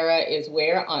 Janera, is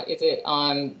where? Is it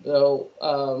on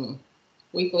the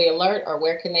weekly alert, or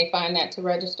where can they find that to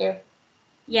register?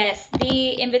 Yes,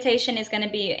 the invitation is going to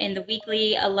be in the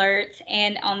weekly alert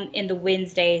and in the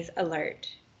Wednesday's alert.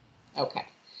 Okay.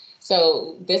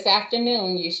 So this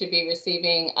afternoon, you should be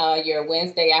receiving your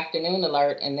Wednesday afternoon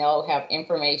alert, and they'll have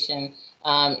information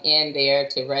in there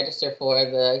to register for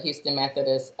the Houston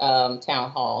Methodist Town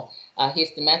Hall.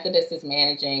 Houston Methodist is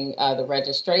managing the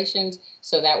registrations,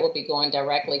 so that will be going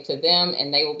directly to them,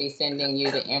 and they will be sending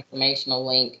you the informational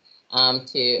link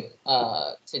to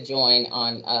join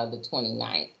on the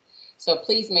 29th. So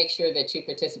please make sure that you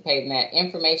participate in that.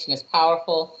 Information is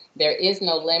powerful. There is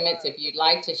no limits. If you'd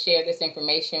like to share this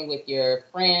information with your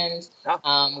friends,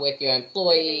 with your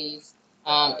employees,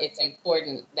 it's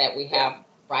important that we have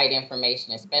right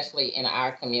information, especially in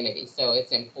our community. So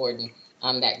it's important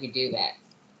that you do that.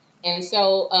 And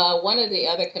so one of the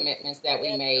other commitments that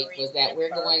we made was that we're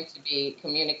going to be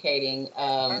communicating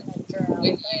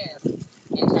with you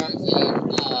in terms of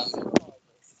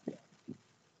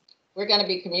we're going to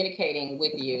be communicating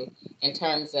with you in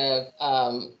terms of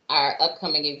our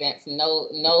upcoming events no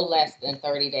less than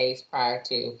 30 days prior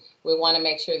to. We want to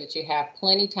make sure that you have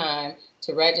plenty time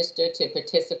to register, to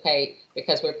participate,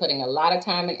 because we're putting a lot of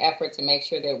time and effort to make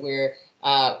sure that we're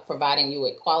providing you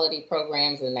with quality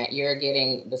programs and that you're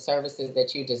getting the services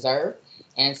that you deserve.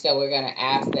 And so we're going to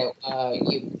ask that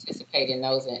you participate in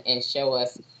those and show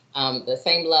us the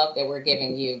same love that we're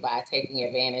giving you by taking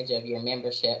advantage of your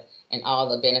membership and all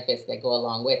the benefits that go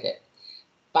along with it.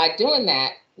 By doing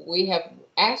that, we have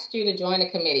asked you to join a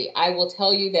committee. I will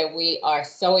tell you that we are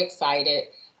so excited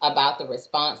about the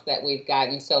response that we've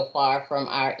gotten so far from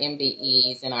our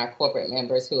MBEs and our corporate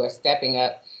members who are stepping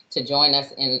up to join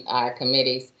us in our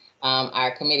committees.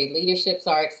 Our committee leaderships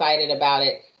are excited about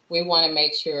it. We want to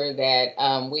make sure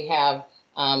that we have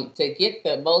to get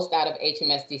the most out of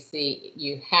HMSDC,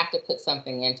 you have to put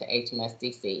something into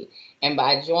HMSDC. And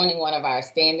by joining one of our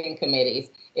standing committees,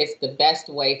 it's the best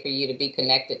way for you to be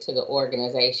connected to the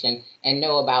organization and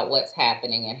know about what's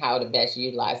happening and how to best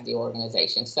utilize the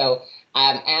organization. So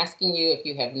I'm asking you, if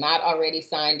you have not already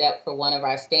signed up for one of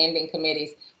our standing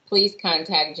committees, please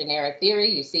contact Janera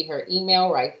Theory. You see her email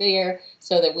right there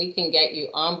so that we can get you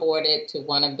onboarded to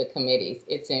one of the committees.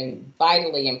 It's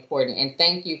vitally important. And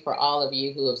thank you for all of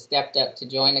you who have stepped up to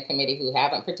join the committee who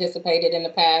haven't participated in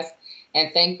the past.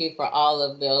 And thank you for all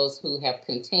of those who have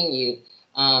continued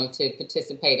to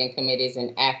participate in committees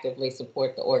and actively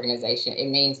support the organization. It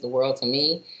means the world to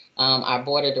me, our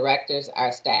board of directors,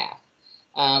 our staff.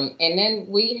 And then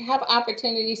we have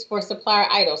opportunities for supplier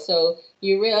idle. So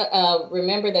you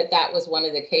remember that was one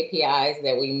of the KPIs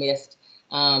that we missed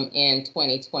in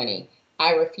 2020.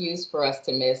 I refuse for us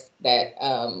to miss that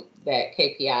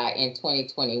KPI in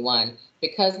 2021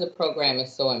 because the program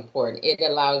is so important. It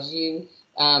allows you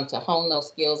to hone those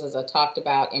skills, as I talked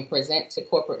about, and present to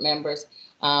corporate members.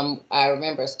 I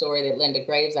remember a story that Linda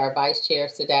Graves, our vice chair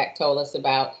of SEDAC, told us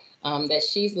about, that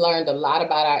she's learned a lot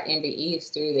about our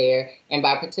MBEs through there. And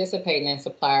by participating in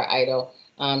Supplier Idol,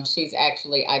 she's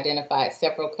actually identified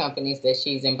several companies that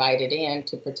she's invited in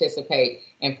to participate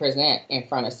and present in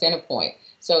front of Centerpoint.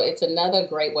 So it's another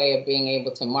great way of being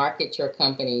able to market your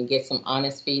company and get some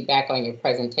honest feedback on your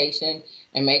presentation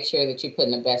and make sure that you're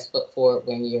putting the best foot forward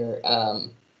when you're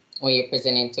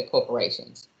presenting to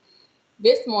corporations.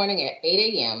 This morning at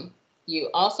 8 a.m., you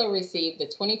also received the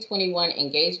 2021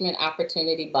 Engagement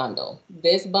Opportunity Bundle.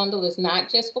 This bundle is not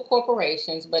just for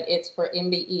corporations, but it's for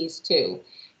MBEs too.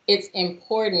 It's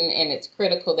important and it's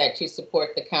critical that you support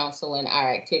the council and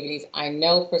our activities. I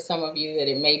know for some of you that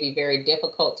it may be very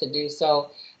difficult to do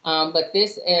so, but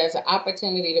this is an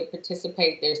opportunity to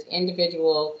participate. There's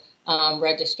individual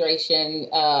registration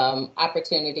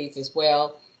opportunities as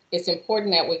well. It's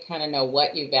important that we kind of know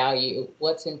what you value,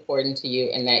 what's important to you,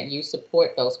 and that you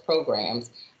support those programs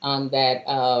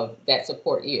that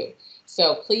support you.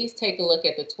 So please take a look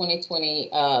at the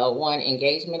 2021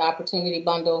 Engagement Opportunity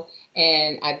Bundle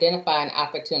and identify an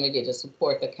opportunity to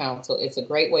support the council. It's a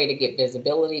great way to get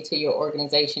visibility to your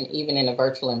organization, even in a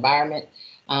virtual environment,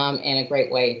 and a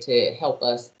great way to help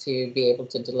us to be able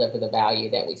to deliver the value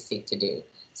that we seek to do.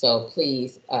 So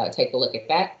please take a look at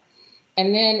that.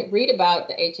 And then read about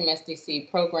the HMSDC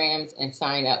programs and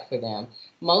sign up for them.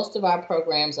 Most of our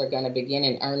programs are going to begin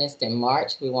in earnest in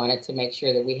March. We wanted to make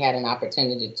sure that we had an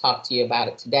opportunity to talk to you about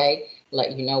it today,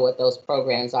 let you know what those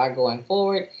programs are going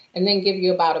forward, and then give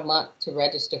you about a month to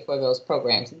register for those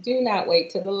programs. Do not wait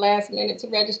till the last minute to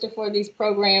register for these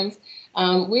programs.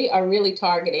 We are really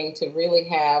targeting to really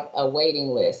have a waiting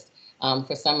list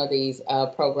for some of these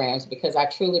programs, because I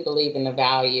truly believe in the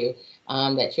value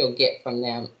that you'll get from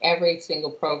them. Every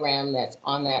single program that's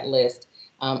on that list,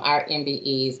 our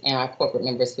MBEs and our corporate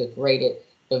members have rated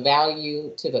the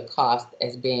value to the cost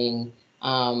as being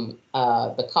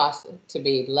the cost to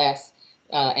be less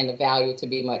and the value to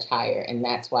be much higher. And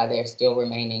that's why they're still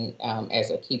remaining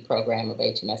as a key program of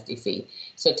HMSDC.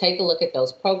 So take a look at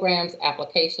those programs.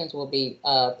 Applications will be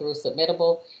through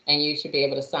Submittable, and you should be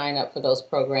able to sign up for those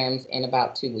programs in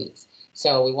about 2 weeks.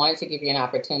 So we wanted to give you an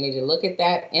opportunity to look at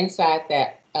that. Inside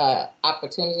that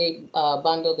opportunity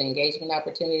bundle, the engagement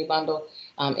opportunity bundle,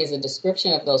 is a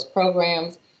description of those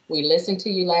programs. We listened to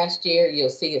you last year. You'll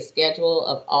see a schedule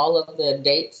of all of the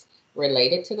dates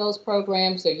related to those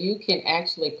programs, so you can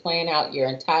actually plan out your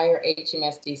entire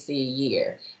HMSDC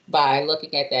year by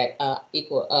looking at that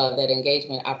that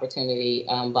engagement opportunity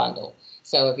bundle.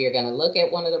 So if you're going to look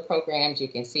at one of the programs, you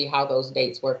can see how those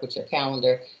dates work with your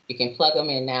calendar. You can plug them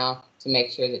in now to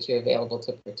make sure that you're available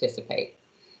to participate.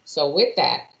 So with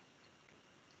that,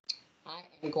 I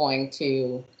am going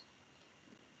to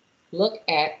look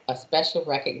at a special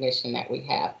recognition that we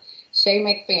have. Shay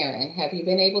McFerrin, have you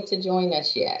been able to join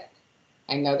us yet?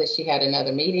 I know that she had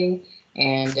another meeting,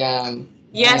 and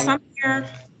yes, I'm here.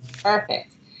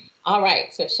 Perfect. All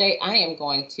right, so Shay, I am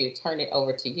going to turn it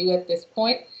over to you at this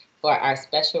point for our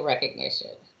special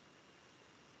recognition.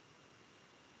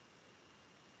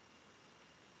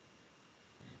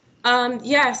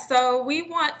 Yes, so we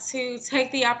want to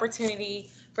take the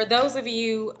opportunity for those of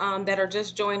you that are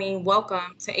just joining.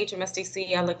 Welcome to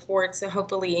HMSDC. I look forward to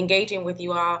hopefully engaging with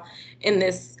you all in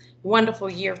this wonderful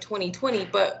year of 2020.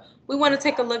 But we want to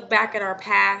take a look back at our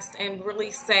past and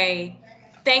really say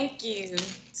thank you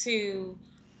to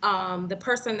the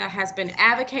person that has been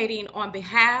advocating on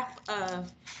behalf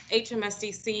of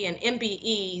HMSDC and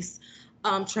MBEs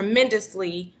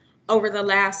tremendously over the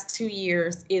last 2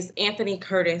 years is Anthony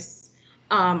Curtis,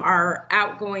 our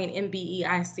outgoing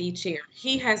MBEIC chair.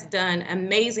 He has done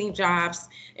amazing jobs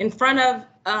in front of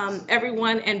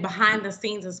everyone and behind the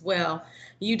scenes as well.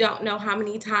 You don't know how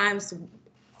many times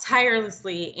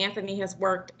tirelessly Anthony has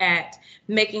worked at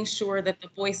making sure that the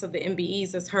voice of the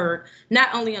MBEs is heard, not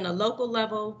only on a local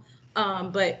level,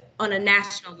 but on a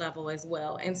national level as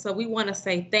well. And so we want to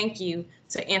say thank you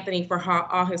to Anthony for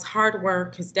all his hard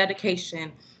work, his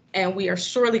dedication, and we are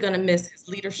surely going to miss his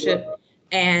leadership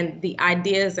and the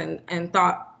ideas and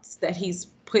thoughts that he's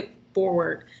put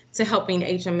forward to helping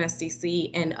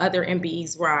HMSDC and other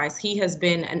MBEs rise. He has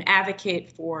been an advocate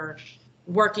for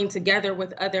working together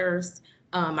with others.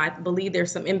 I believe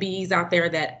there's some MBEs out there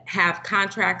that have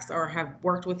contracts or have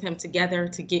worked with him together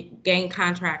to gain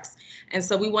contracts. And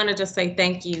so we want to just say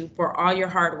thank you for all your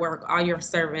hard work, all your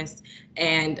service.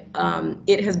 And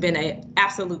it has been an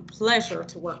absolute pleasure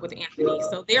to work with Anthony.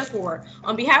 So therefore,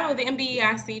 on behalf of the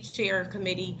MBEIC Chair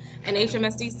Committee and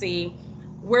HMSDC,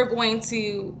 we're going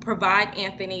to provide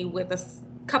Anthony with a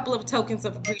couple of tokens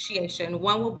of appreciation.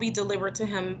 One will be delivered to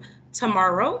him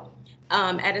tomorrow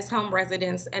at his home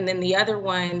residence, and then the other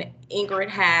one Ingrid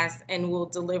has and will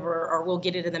deliver, or we'll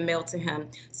get it in the mail to him.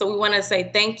 So we want to say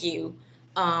thank you,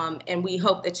 and we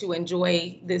hope that you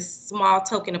enjoy this small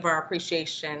token of our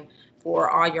appreciation for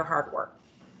all your hard work.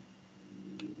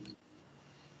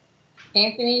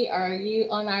 Anthony, are you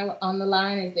on the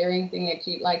line? Is there anything that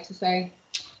you'd like to say?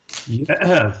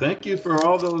 Yeah, thank you for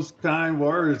all those kind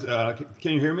words.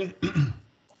 Can you hear me?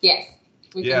 Yes.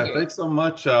 Yeah, thanks so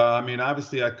much. I mean,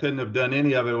 obviously, I couldn't have done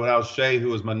any of it without Shay, who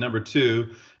was my number 2,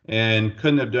 and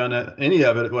couldn't have done any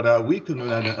of it without, we couldn't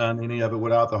have done any of it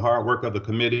without the hard work of the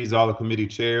committees, all the committee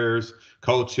chairs,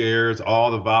 co-chairs, all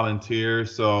the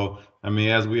volunteers. So, I mean,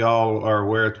 as we all are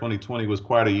aware, 2020 was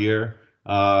quite a year,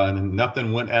 and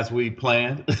nothing went as we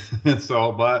planned. And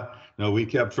so, but we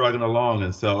kept trudging along.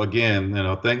 And so, again,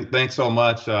 thanks so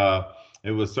much.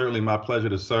 It was certainly my pleasure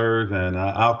to serve, and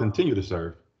I'll continue to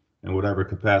serve in whatever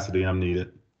capacity I'm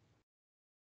needed.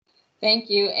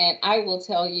 Thank you. And I will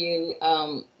tell you,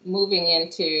 moving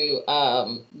into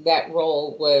that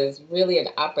role was really an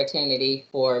opportunity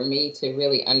for me to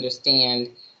really understand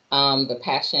the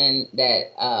passion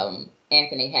that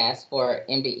Anthony has for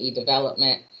MBE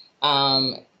development.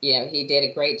 He did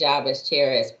a great job as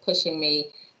chair as pushing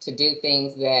me to do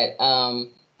things that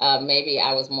maybe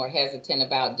I was more hesitant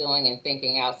about doing and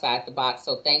thinking outside the box.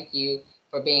 So thank you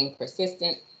for being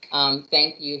persistent.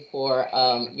 Thank you for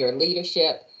your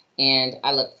leadership, and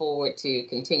I look forward to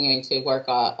continuing to work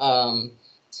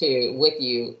with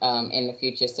you in the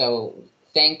future. So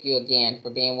thank you again for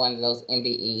being one of those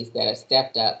MBEs that have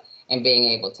stepped up and being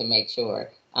able to make sure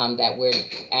that we're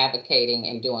advocating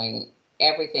and doing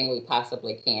everything we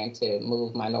possibly can to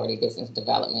move minority business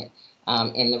development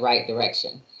in the right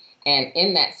direction. And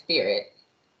in that spirit,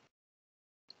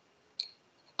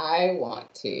 I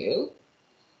want to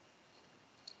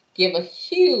give a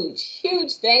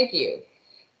huge thank you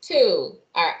to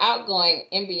our outgoing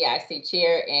MBIC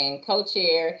chair and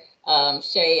co-chair,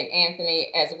 Shay and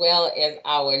Anthony, as well as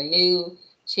our new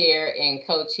chair and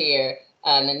co-chair,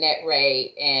 Nanette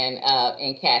Ray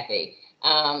and Kathy.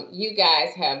 You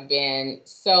guys have been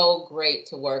so great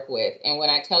to work with. And when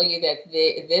I tell you that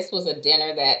this was a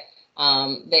dinner that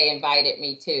they invited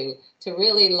me to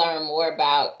really learn more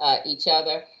about each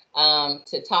other,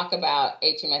 to talk about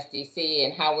HMSDC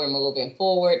and how we're moving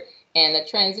forward and the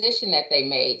transition that they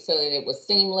made so that it was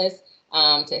seamless,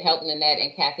 to help Nanette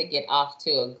and Kathy get off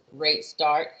to a great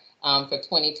start for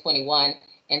 2021.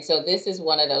 And so this is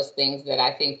one of those things that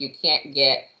I think you can't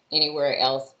get anywhere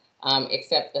else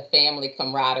except the family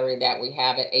camaraderie that we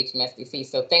have at HMSDC.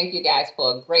 So thank you guys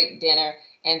for a great dinner,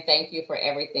 and thank you for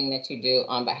everything that you do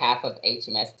on behalf of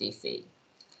HMSDC.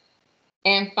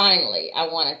 And finally, I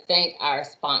want to thank our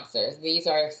sponsors. These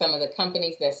are some of the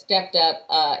companies that stepped up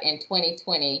in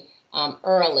 2020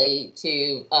 early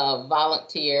to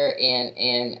volunteer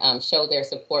and show their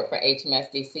support for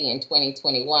HMSDC in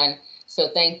 2021. So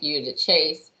thank you to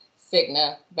Chase,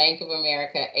 Cigna, Bank of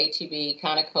America, HEB,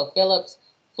 ConocoPhillips,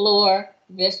 Fluor,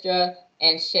 Vistra,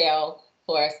 and Shell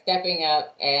for stepping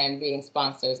up and being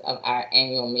sponsors of our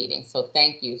annual meeting. So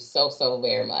thank you so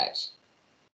very much.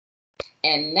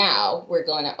 And now we're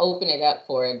going to open it up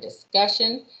for a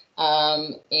discussion.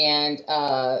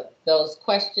 Those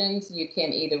questions, you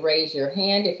can either raise your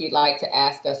hand if you'd like to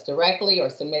ask us directly or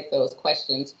submit those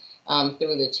questions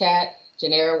through the chat.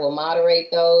 Janera will moderate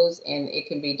those, and it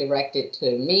can be directed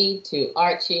to me, to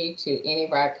Archie, to any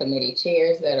of our committee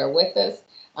chairs that are with us,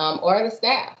 or the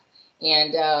staff.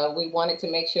 And we wanted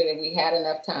to make sure that we had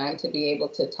enough time to be able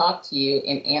to talk to you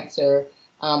and answer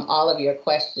all of your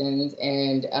questions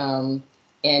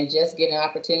and just get an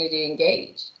opportunity to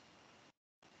engage.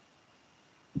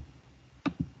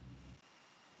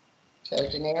 So,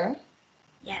 Janera?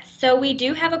 Yes, so we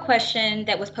do have a question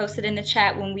that was posted in the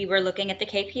chat when we were looking at the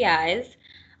KPIs.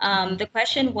 The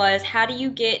question was, how do you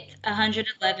get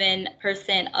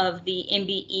 111% of the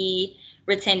MBE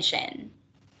retention?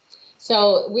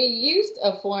 So we used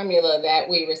a formula that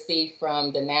we received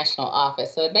from the national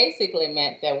office. So it basically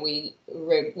meant that we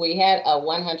had a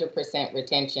 100%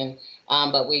 retention,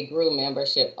 but we grew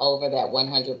membership over that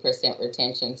 100%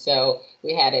 retention. So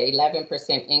we had an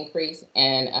 11% increase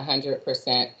and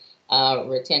 100%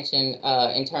 retention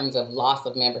in terms of loss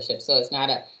of membership. So it's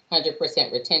not a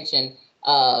 100% retention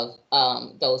of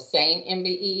those same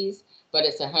MBEs, but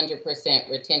it's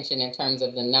 100% retention in terms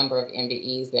of the number of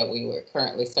MBEs that we were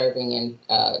currently serving in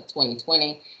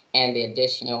 2020 and the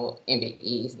additional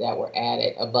MBEs that were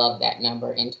added above that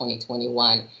number in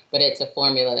 2021. But it's a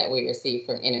formula that we received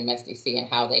from NMSDC and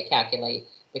how they calculate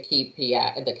the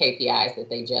KPIs that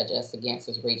they judge us against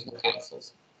as regional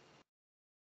councils.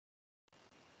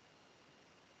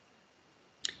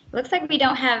 Looks like we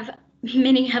don't have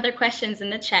many other questions in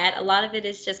the chat. A lot of it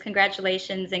is just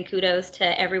congratulations and kudos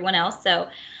to everyone else. So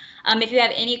if you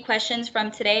have any questions from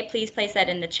today, please place that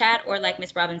in the chat, or like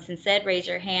Ms. Robinson said, raise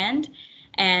your hand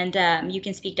and you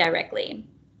can speak directly.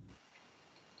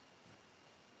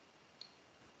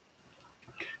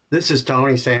 This is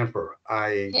Tony Sanford.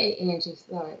 Hey, Angie,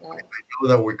 sorry. I know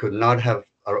that we could not have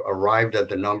arrived at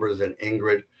the numbers that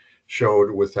Ingrid showed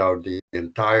without the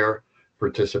entire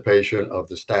participation of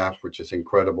the staff, which is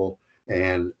incredible,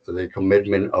 and the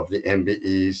commitment of the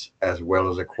MBEs as well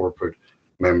as the corporate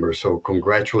members. So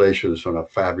congratulations on a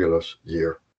fabulous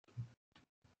year.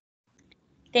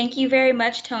 Thank you very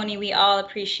much, Tony. We all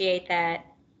appreciate that.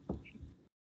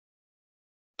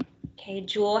 Okay,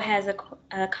 Jewel has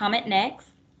a comment next.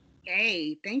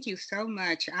 Hey, thank you so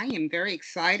much. I am very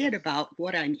excited about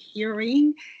what I'm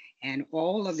hearing and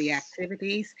all of the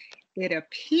activities. It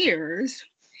appears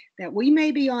that we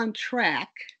may be on track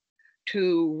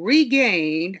to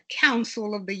regain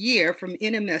Council of the Year from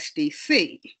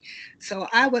NMSDC. So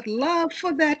I would love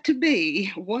for that to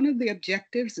be one of the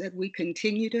objectives that we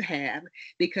continue to have,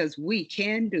 because we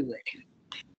can do it.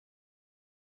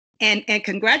 And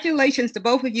congratulations to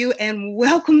both of you, and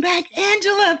welcome back,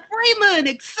 Angela Freeman.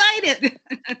 Excited.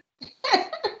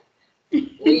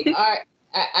 We are.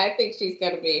 I think she's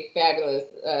going to be fabulous,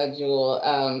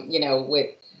 Jewel. You know,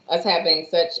 with us having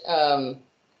such,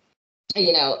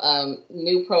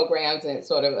 new programs and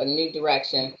sort of a new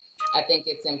direction, I think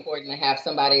it's important to have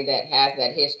somebody that has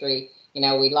that history. You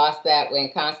know, we lost that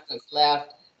when Constance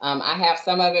left. I have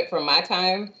some of it from my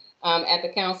time at the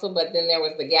council, but then there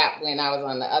was the gap when I was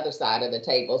on the other side of the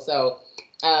table. So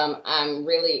I'm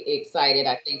really excited.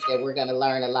 I think that we're going to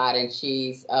learn a lot, and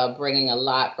she's bringing a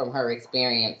lot from her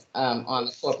experience on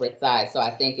the corporate side. So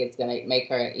I think it's going to make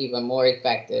her an even more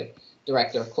effective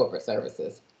Director of Corporate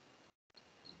Services.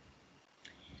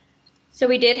 So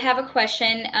we did have a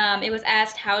question. It was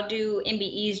asked, how do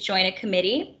MBEs join a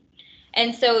committee?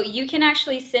 And so you can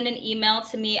actually send an email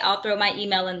to me. I'll throw my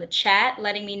email in the chat,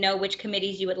 letting me know which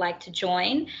committees you would like to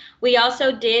join. We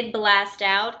also did blast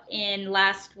out in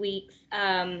last week's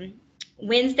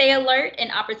Wednesday alert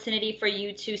an opportunity for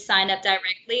you to sign up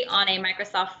directly on a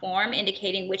Microsoft form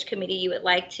indicating which committee you would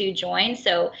like to join.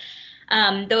 So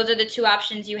those are the two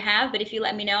options you have, but if you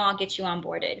let me know, I'll get you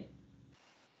onboarded.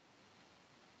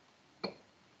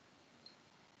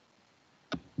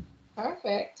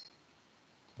 Perfect.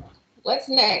 What's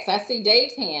next? I see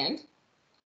Dave's hand.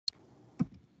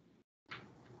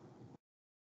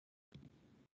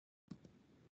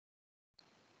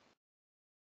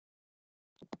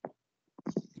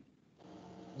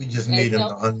 We just need him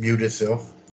to unmute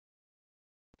himself.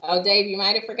 Oh, Dave, you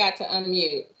might have forgot to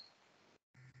unmute.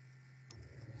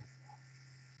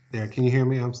 There, can you hear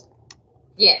me?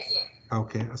 Yes.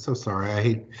 Okay, I'm so sorry. I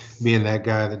hate being that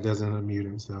guy that doesn't unmute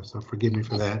himself, so forgive me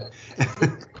for that.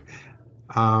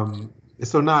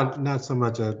 So not so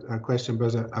much a question,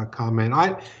 but a comment.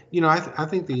 I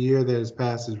think the year that has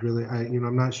passed is really,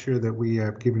 I'm not sure that we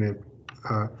have given it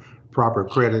proper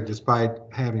credit, despite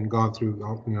having gone through,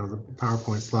 the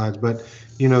PowerPoint slides. But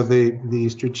the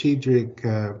strategic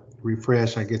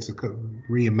refresh, I guess,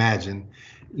 reimagine.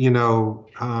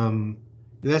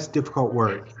 That's difficult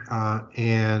work,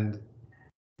 and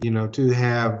to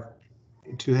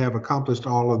have accomplished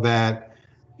all of that.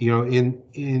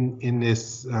 In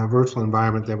this virtual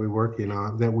environment that we're working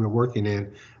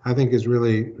in, I think is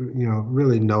really,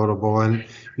 really notable. And,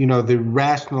 the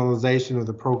rationalization of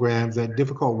the programs, that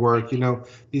difficult work,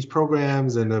 these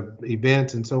programs and the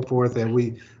events and so forth that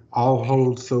we all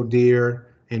hold so dear,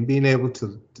 and being able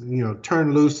to,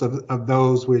 turn loose of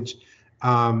those which,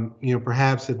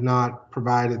 perhaps have not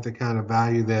provided the kind of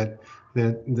value that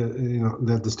the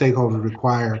stakeholders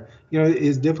require,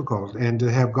 is difficult. And to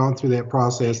have gone through that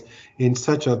process in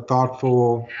such a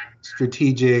thoughtful,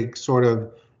 strategic, sort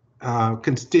of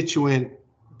constituent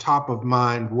top of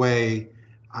mind way,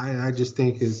 I just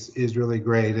think is really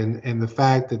great. And the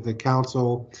fact that the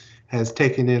council has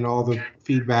taken in all the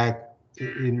feedback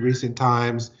in recent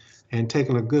times and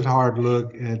taken a good hard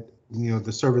look at,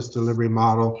 the service delivery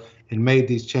model and made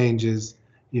these changes,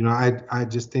 I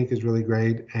just think is really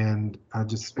great. And I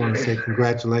just want to say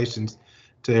congratulations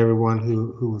to everyone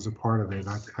who was a part of it.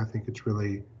 I think it's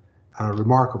really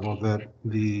remarkable that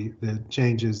the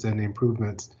changes and the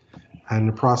improvements and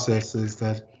the processes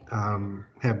that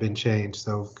have been changed.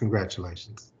 So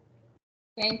congratulations.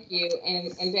 Thank you.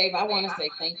 And Dave, I want to say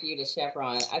thank you to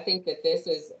Chevron. I think that this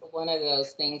is one of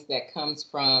those things that comes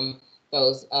from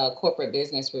those corporate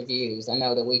business reviews. I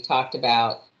know that we talked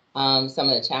about some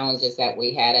of the challenges that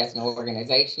we had as an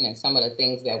organization and some of the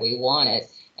things that we wanted.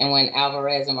 And when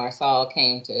Alvarez and Marsal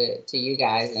came to you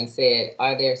guys and said,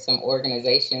 are there some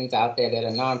organizations out there that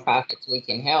are nonprofits we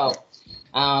can help?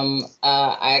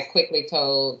 I quickly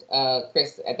told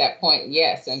Chris at that point,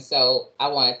 yes. And so I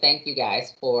want to thank you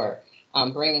guys for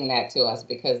bringing that to us,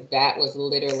 because that was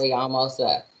literally almost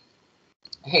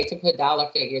I hate to put dollar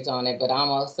figures on it, but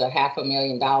almost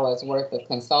 $500,000 worth of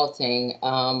consulting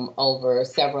over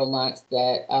several months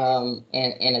that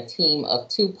and a team of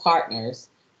 2 partners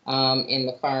in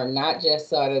the firm, not just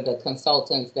sort of the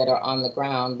consultants that are on the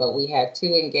ground, but we had 2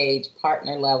 engaged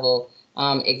partner level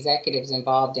executives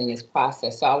involved in this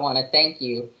process. So I want to thank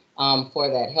you for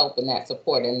that help and that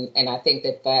support. And I think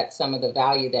that that's some of the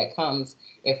value that comes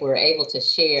if we're able to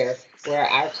share where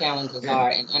our challenges are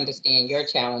and understand your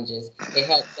challenges. It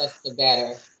helps us to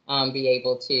better be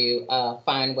able to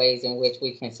find ways in which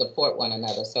we can support one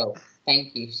another. So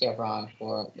thank you, Chevron,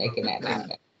 for making that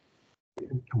happen.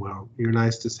 Well, you're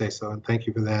nice to say so, and thank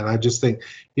you for that. I just think,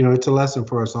 it's a lesson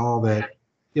for us all that,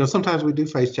 sometimes we do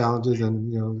face challenges,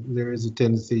 and there is a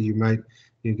tendency you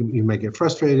may get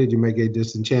frustrated, you may get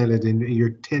disenchanted, and your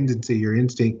tendency, your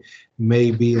instinct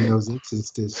may be in those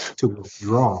instances to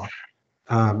withdraw.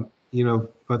 But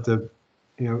that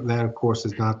of course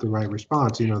is not the right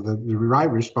response. The right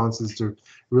response is to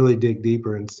really dig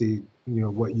deeper and see,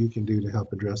 what you can do to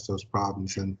help address those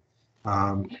problems. And,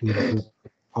 we're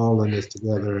all in this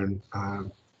together, and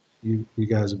you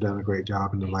guys have done a great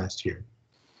job in the last year.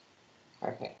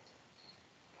 Perfect.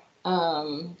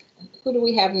 Who do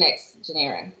we have next,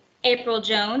 Janera? April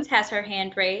Jones has her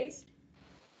hand raised.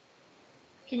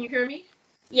 Can you hear me?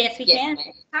 Yes, we can.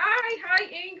 Hi,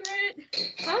 Ingrid.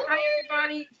 Hi,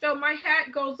 everybody. So my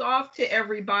hat goes off to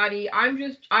everybody. I'm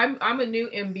a new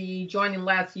MBE joining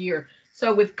last year.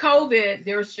 So with COVID,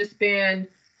 there's just been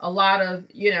a lot of,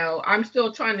 I'm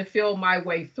still trying to feel my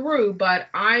way through, but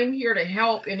I'm here to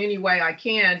help in any way I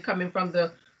can, coming from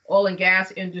the oil and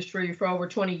gas industry for over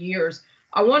 20 years.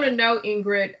 I want to know,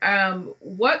 Ingrid,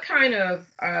 what kind of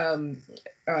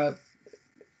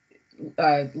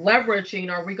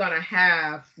leveraging are we going to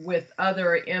have with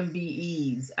other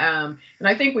MBEs? And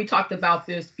I think we talked about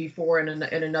this before in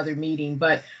another meeting,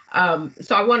 but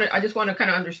so I just want to kind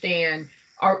of understand,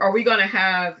 are we going to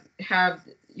have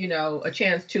a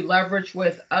chance to leverage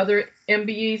with other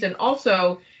MBEs? And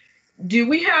also, do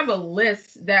we have a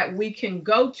list that we can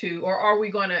go to, or are we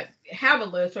going to have a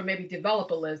list, or maybe develop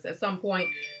a list at some point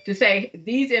to say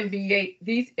these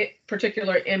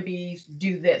particular MBEs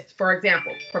do this? For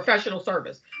example, professional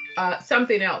service,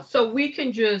 something else. So we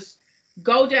can just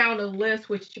go down a list,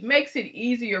 which makes it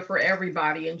easier for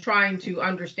everybody in trying to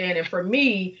understand. And for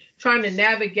me, trying to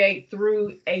navigate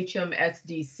through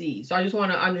HMSDC. So I just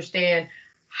want to understand,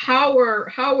 how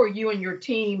are you and your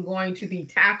team going to be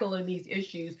tackling these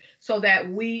issues so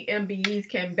that we MBEs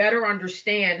can better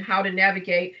understand how to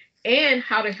navigate and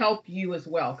how to help you as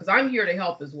well? Because I'm here to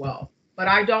help as well, but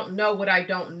I don't know what I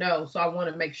don't know. So I want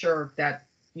to make sure that,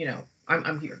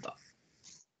 I'm here though.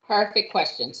 Perfect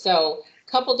question. So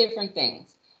a couple different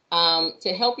things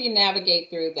to help you navigate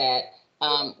through that.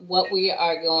 What we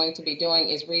are going to be doing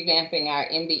is revamping our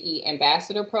MBE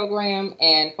ambassador program.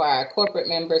 And for our corporate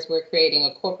members, we're creating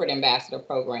a corporate ambassador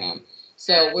program.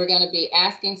 So we're going to be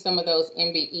asking some of those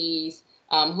MBEs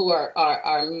who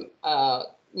are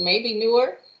maybe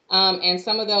newer, and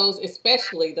some of those,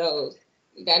 especially those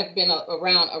that have been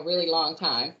around a really long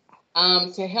time,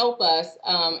 to help us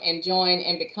and join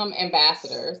and become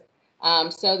ambassadors,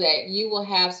 so that you will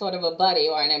have sort of a buddy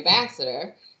or an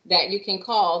ambassador that you can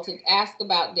call to ask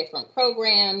about different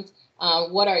programs,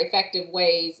 what are effective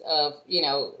ways of,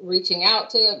 reaching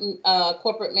out to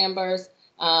corporate members,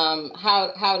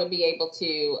 how to be able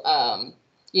to,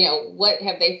 what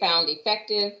have they found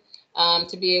effective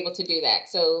to be able to do that.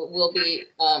 So we'll be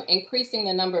increasing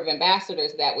the number of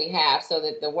ambassadors that we have so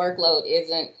that the workload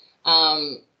isn't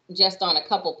just on a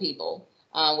couple people.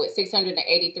 with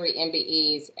 683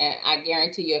 MBEs. And I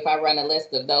guarantee you, if I run a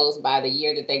list of those by the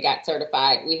year that they got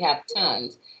certified, we have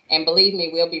tons. And believe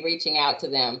me, we'll be reaching out to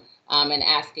them and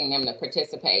asking them to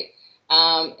participate.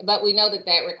 But we know that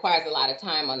that requires a lot of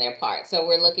time on their part. So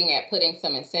we're looking at putting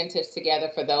some incentives together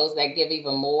for those that give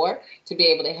even more to be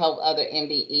able to help other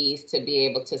MBEs to be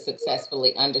able to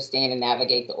successfully understand and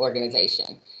navigate the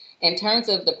organization. In terms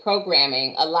of the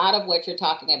programming, a lot of what you're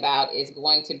talking about is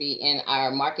going to be in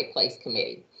our marketplace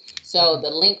committee. So the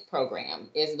link program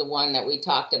is the one that we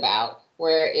talked about,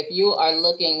 where if you are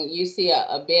looking, you see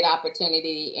a bid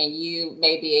opportunity and you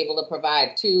may be able to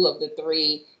provide 2 of the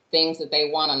 3 things that they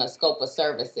want on a scope of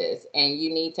services, and you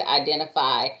need to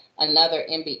identify another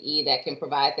MBE that can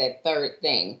provide that 3rd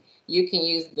thing. You can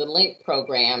use the link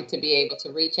program to be able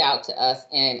to reach out to us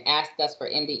and ask us for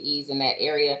MBEs in that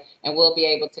area, and we'll be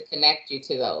able to connect you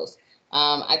to those.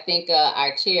 I think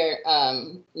our chair,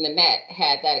 Nanette,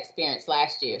 had that experience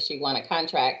last year. She won a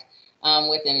contract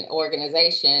with an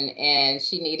organization, and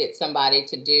she needed somebody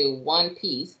to do one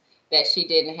piece that she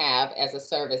didn't have as a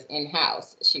service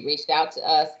in-house. She reached out to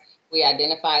us. We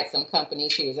identified some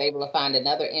companies. She was able to find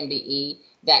another MBE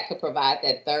that could provide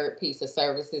that 3rd piece of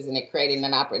services, and it created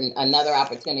another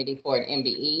opportunity for an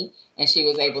MBE, and she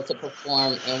was able to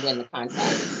perform and win the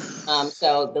contract.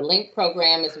 So the link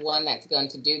program is one that's going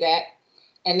to do that.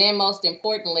 And then most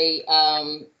importantly,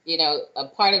 you know, a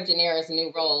part of Janera's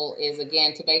new role is,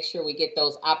 again, to make sure we get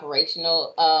those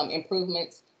operational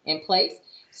improvements in place.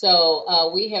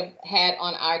 So we have had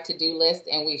on our to-do list,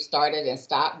 and we've started and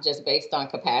stopped just based on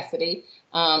capacity,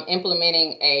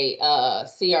 implementing a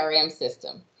CRM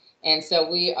system. And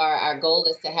so our goal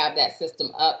is to have that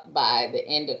system up by the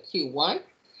end of Q1.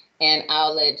 And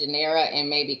I'll let Janera and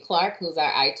maybe Clark, who's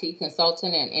our IT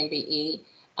consultant and MBE,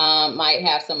 might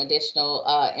have some additional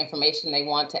information they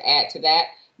want to add to that.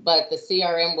 But the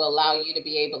CRM will allow you to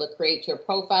be able to create your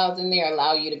profiles in there,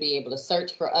 allow you to be able to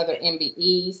search for other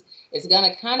MBEs. It's going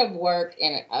to kind of work,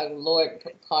 and Lord,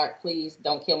 Clark, please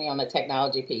don't kill me on the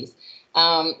technology piece.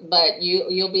 But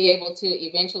you'll be able to,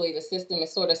 eventually the system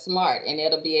is sort of smart, and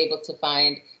it'll be able to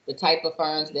find the type of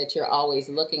firms that you're always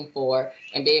looking for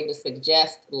and be able to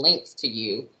suggest links to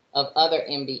you of other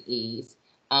MBEs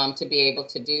to be able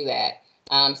to do that.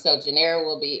 So Janera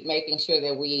will be making sure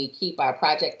that we keep our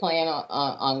project plan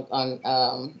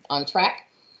on track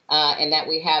and that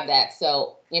we have that.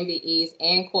 So MBEs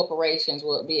and corporations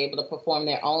will be able to perform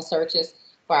their own searches.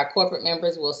 For our corporate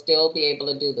members, we'll still be able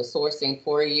to do the sourcing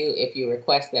for you if you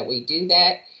request that we do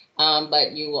that.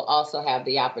 But you will also have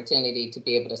the opportunity to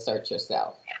be able to search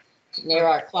yourself.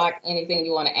 Janera or Clark, anything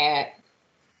you want to add?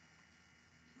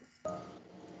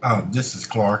 This is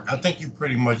Clark. I think you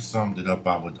pretty much summed it up.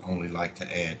 I would only like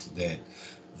to add to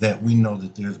that we know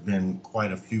that there's been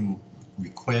quite a few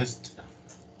requests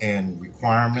and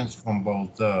requirements from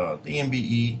both the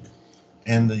MBE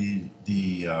and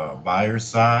the buyer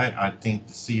side. I think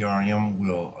the CRM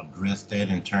will address that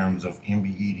in terms of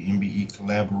MBE to MBE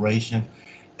collaboration,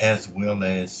 as well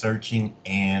as searching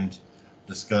and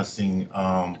discussing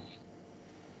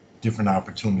different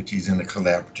opportunities in the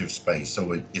collaborative space.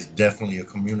 So it's definitely a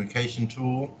communication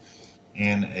tool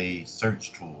and a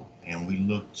search tool. And we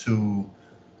look to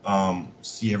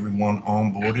see everyone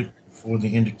onboarded before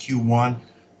the end of Q1,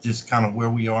 just kind of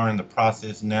where we are in the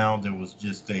process now. There was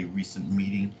just a recent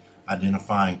meeting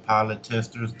identifying pilot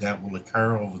testers that will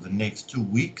occur over the next 2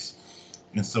 weeks.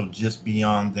 And so just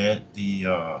beyond that,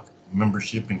 the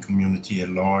membership and community at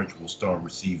large will start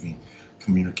receiving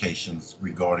communications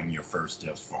regarding your first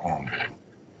steps for onboarding.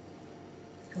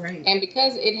 Great. And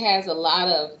because it has a lot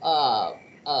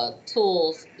of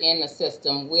tools in the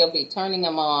system, we'll be turning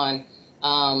them on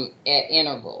at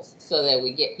intervals so that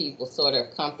we get people sort of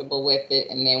comfortable with it,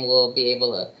 and then we'll be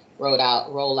able to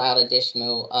roll out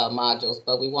additional modules.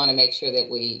 But we want to make sure that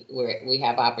we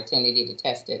have opportunity to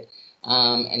test it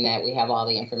and that we have all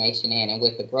the information in. And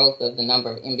with the growth of the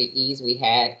number of MBEs we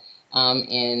had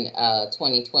in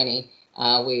 2020,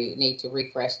 we need to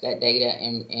refresh that data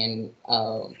and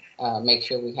make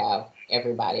sure we have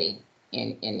everybody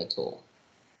in the tool.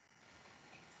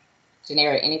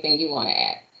 Janera, anything you want to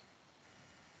add?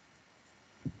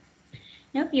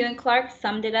 Nope, you and Clark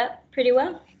summed it up pretty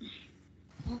well.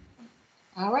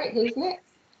 All right, who's next?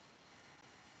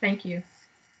 Thank you.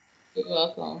 You're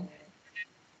welcome.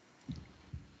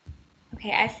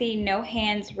 Okay, I see no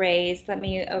hands raised. Let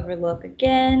me overlook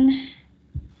again.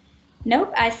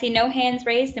 Nope, I see no hands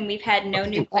raised, and we've had no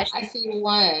new questions. I see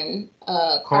one.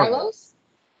 Carlos?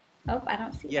 Oh, I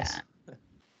don't see Yes. that.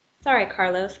 Sorry,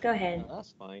 Carlos, go ahead.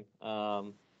 That's fine.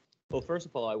 Well, first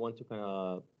of all, I want to kind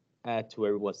of add to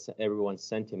everyone's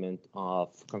sentiment of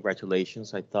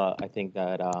congratulations. I think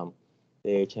that the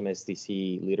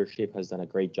HMSDC leadership has done a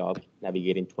great job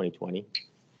navigating 2020.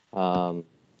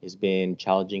 It's been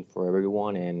challenging for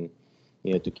everyone, and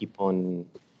to keep on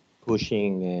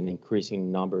pushing and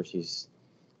increasing numbers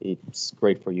it's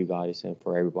great for you guys and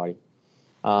for everybody.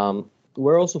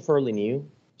 We're also fairly new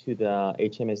to the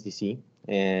HMSDC,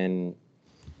 and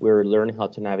we're learning how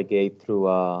to navigate through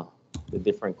the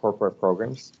different corporate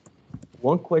programs.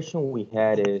 One question we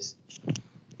had is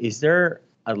there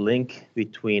a link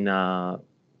between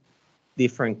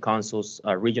different councils,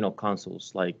 regional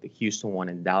councils, like the Houston one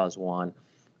and Dallas one,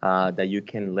 that you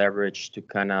can leverage to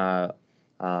kind of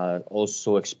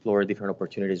also explore different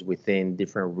opportunities within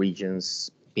different regions,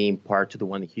 being part to the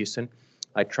one in Houston?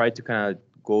 I tried to kind of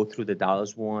go through the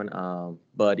Dallas one,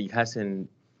 but it hasn't,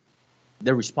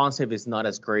 the responsive is not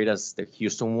as great as the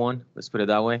Houston one, let's put it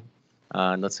that way.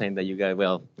 Not saying that you guys,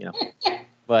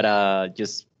 but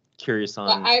just curious on.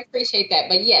 Well, I appreciate that,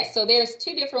 but yes, so there's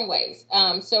two different ways.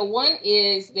 So one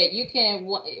is that you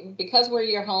can, because we're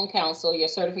your home council, your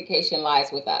certification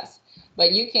lies with us,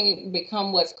 but you can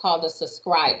become what's called a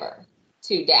subscriber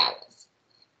to Dallas.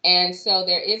 And so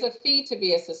there is a fee to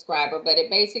be a subscriber, but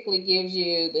it basically gives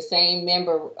you the same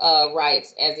member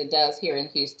rights as it does here in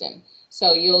Houston.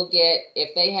 So you'll get,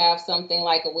 if they have something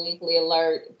like a weekly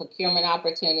alert, procurement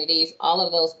opportunities, all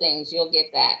of those things, you'll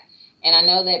get that. And I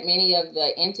know that many of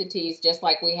the entities, just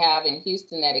like we have in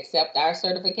Houston that accept our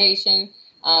certification,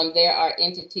 there are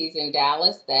entities in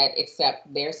Dallas that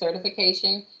accept their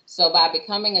certification. So by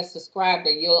becoming a subscriber,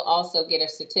 you'll also get a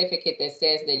certificate that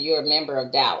says that you're a member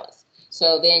of Dallas.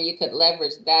 So then you could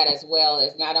leverage that as well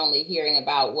as not only hearing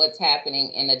about what's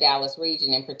happening in the Dallas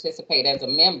region and participate as a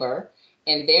member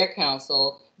in their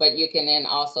council, but you can then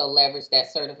also leverage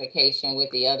that certification with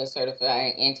the other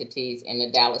certifying entities in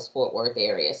the Dallas-Fort Worth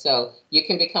area. So you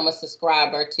can become a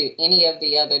subscriber to any of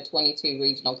the other 22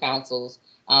 regional councils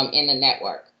in the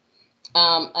network.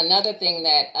 Another thing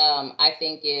that I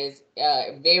think is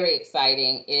very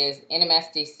exciting is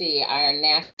HMSDC, our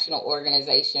national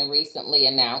organization, recently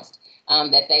announced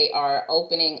that they are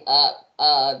opening up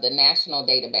the national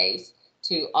database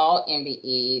to all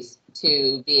MBEs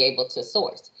to be able to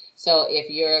source. So if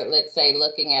you're, let's say,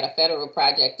 looking at a federal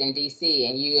project in DC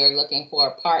and you are looking for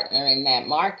a partner in that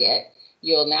market,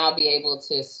 you'll now be able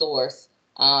to source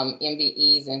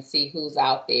MBEs and see who's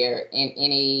out there in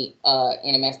any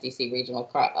HMSDC regional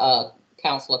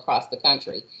council across the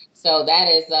country. So that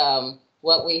is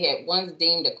what we had once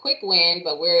deemed a quick win,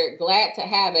 but we're glad to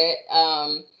have it.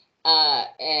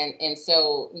 And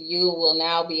so you will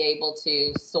now be able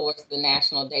to source the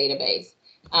national database.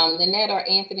 Lynette or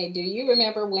Anthony, do you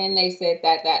remember when they said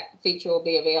that that feature will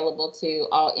be available to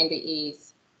all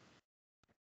MBEs?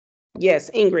 Yes,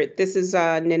 Ingrid, this is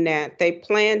Nanette. They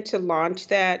plan to launch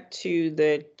that to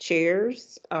the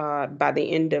chairs by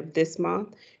the end of this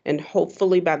month, and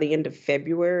hopefully by the end of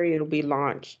February, it'll be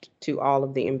launched to all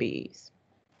of the MBEs.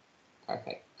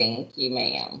 Perfect. Thank you,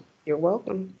 ma'am. You're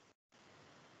welcome.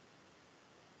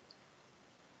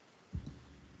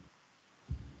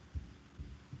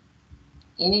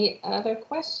 Any other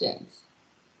questions?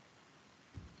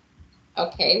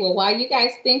 Okay, well, while you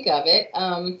guys think of it,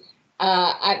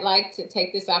 I'd like to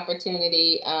take this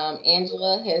opportunity.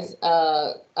 Angela has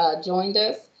joined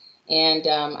us, and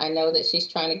I know that she's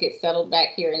trying to get settled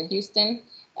back here in Houston.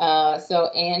 So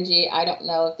Angie, I don't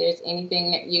know if there's anything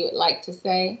that you would like to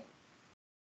say.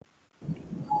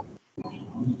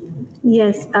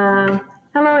 Yes.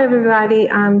 Hello, everybody.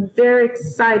 I'm very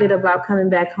excited about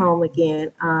coming back home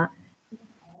again.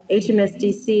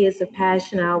 HMSDC is a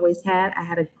passion I always had. I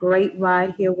had a great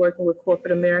ride here working with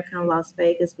corporate America in Las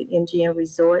Vegas with MGM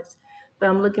Resorts. But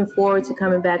I'm looking forward to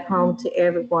coming back home to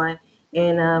everyone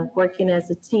and working as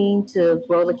a team to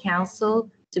grow the council,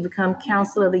 to become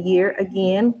Council of the Year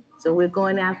again. So we're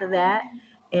going after that.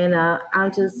 And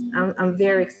I'm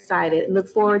very excited. Look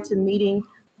forward to meeting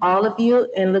all of you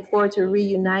and look forward to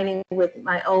reuniting with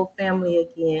my old family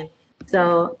again.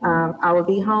 So I will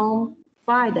be home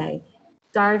Friday.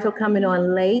 Sorry for coming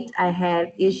on late. I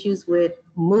had issues with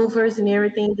movers and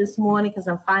everything this morning because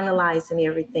I'm finalizing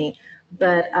everything.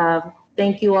 But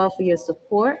thank you all for your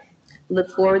support.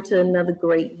 Look forward to another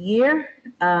great year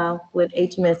with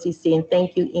HMSDC. And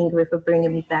thank you, Ingrid, for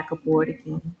bringing me back aboard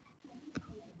again.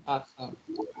 Awesome.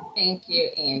 Thank you,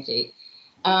 Angie.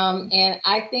 And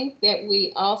I think that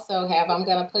we also have, I'm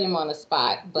going to put him on the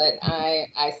spot, but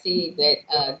I see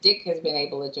that Dick has been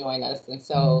able to join us. And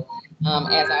so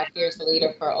as our fierce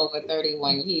leader for over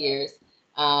 31 years,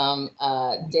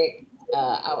 Dick,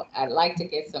 I'd like to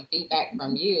get some feedback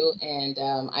from you. And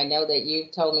I know that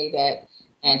you've told me that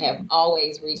and have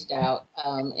always reached out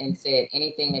and said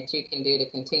anything that you can do to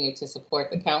continue to support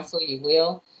the council, you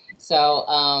will. So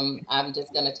I'm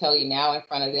just going to tell you now in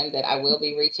front of them that I will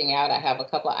be reaching out. I have a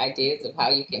couple of ideas of how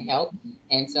you can help.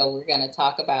 And so we're going to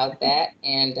talk about that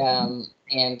and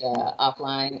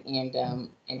offline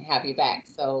and have you back.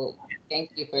 So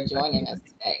thank you for joining us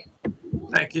today.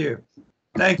 Thank you.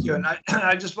 Thank you. And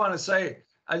I just want to say,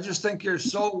 I just think you're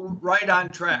so right on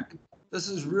track. This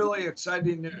is really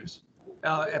exciting news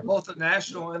at both the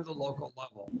national and the local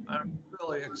level. I'm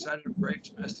really excited for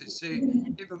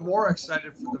HMSDC, even more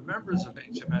excited for the members of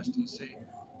HMSDC.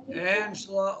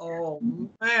 Angela, oh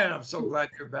man, I'm so glad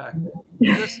you're back.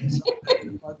 This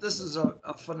is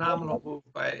a phenomenal move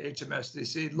by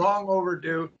HMSDC, long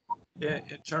overdue in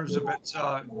terms of its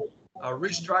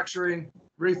restructuring,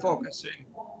 refocusing,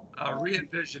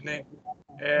 re-envisioning,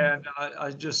 and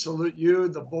I just salute you,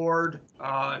 the board,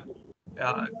 the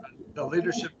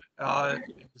leadership, the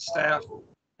staff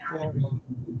for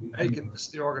making this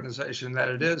the organization that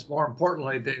it is. More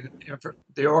importantly,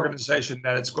 the organization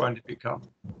that it's going to become.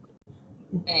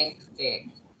 Thanks, Dick.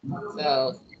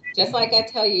 So just like I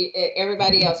tell you,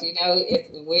 everybody else, you know,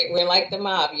 we're like the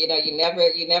mob. You know, you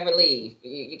never leave.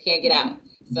 You can't get out.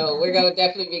 So we're going to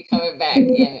definitely be coming back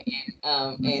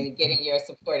and getting your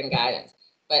support and guidance.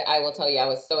 But I will tell you, I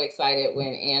was so excited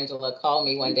when Angela called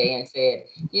me one day and said,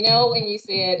 you know, when you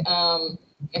said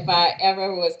if I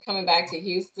ever was coming back to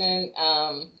Houston,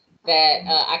 that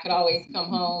I could always come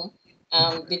home.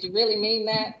 Did you really mean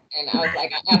that? And I was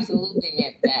like, I absolutely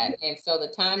meant that. And so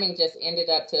the timing just ended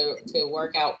up to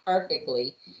work out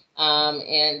perfectly.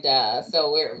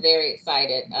 So we're very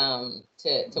excited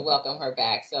to welcome her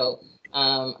back. So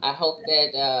I hope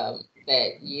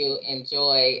that you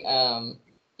enjoy,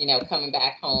 you know, coming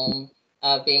back home,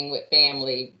 being with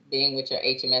family, being with your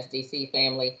HMSDC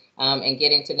family, and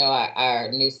getting to know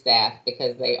our new staff,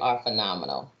 because they are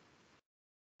phenomenal.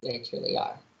 They truly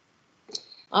are.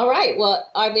 All right. Well,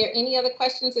 are there any other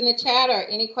questions in the chat, or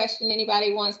any question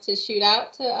anybody wants to shoot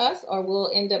out to us, or we'll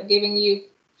end up giving you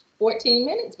 14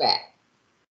 minutes back?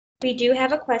 We do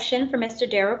have a question from Mr.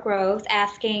 Daryl Groves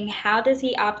asking, how does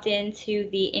he opt into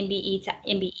the MBE to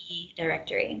MBE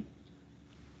directory?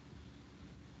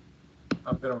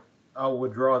 I'll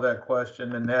withdraw that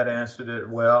question, and that answered it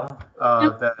well.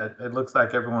 That it looks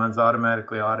like everyone's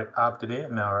automatically opted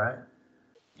in now, right?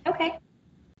 Okay.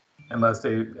 Unless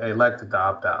they elected to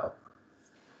opt out.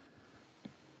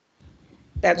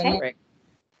 That's correct.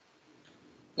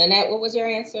 Lynette, what was your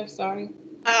answer? Sorry.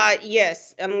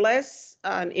 Yes, unless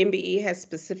an MBE has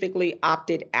specifically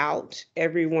opted out,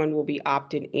 everyone will be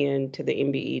opted in to the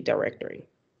MBE directory.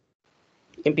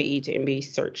 MBE to MBE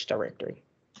search directory.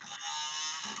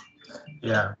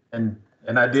 Yeah, and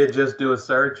I did just do a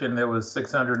search, and there was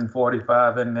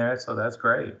 645 in there, so that's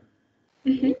great.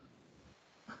 Mm-hmm.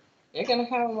 They're gonna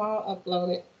have them all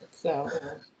uploaded, so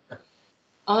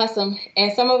awesome.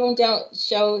 And some of them don't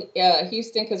show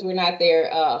Houston because we're not their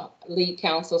lead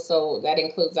council, so that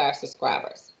includes our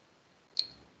subscribers.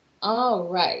 All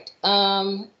right.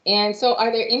 And so,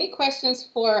 are there any questions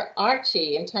for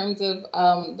Archie in terms of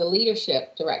the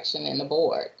leadership direction in the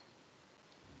board?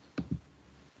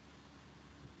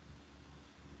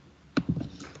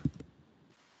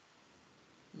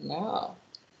 No.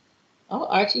 Oh,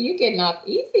 Archie, you're getting off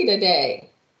easy today.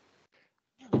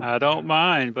 I don't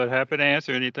mind, but happy to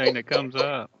answer anything that comes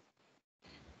up.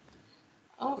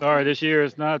 Oh. Sorry, this year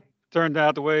has not turned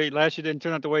out the way, last year didn't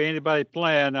turn out the way anybody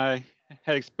planned. I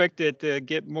had expected to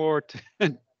get more,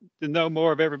 to know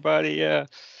more of everybody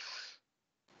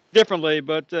differently,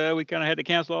 but we kind of had to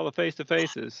cancel all the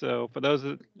face-to-faces. So for those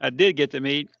that I did get to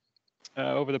meet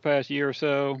over the past year or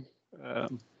so,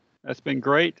 that's been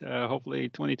great. Hopefully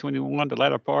 2021, the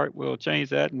latter part, will change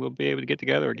that and we'll be able to get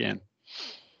together again.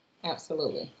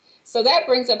 Absolutely. So that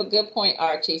brings up a good point,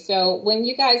 Archie. So when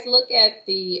you guys look at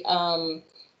the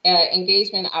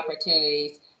engagement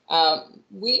opportunities,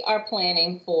 we are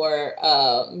planning for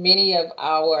many of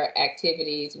our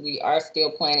activities. We are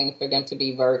still planning for them to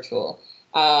be virtual.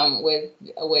 With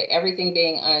everything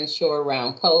being unsure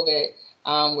around COVID,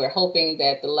 we're hoping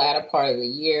that the latter part of the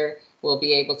year we'll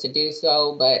be able to do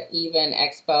so, but even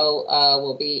Expo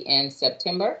will be in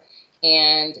September.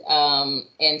 And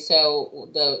so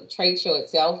the trade show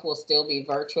itself will still be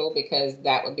virtual because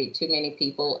that would be too many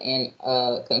people in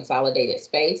a consolidated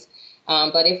space.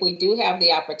 But if we do have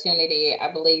the opportunity,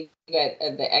 I believe that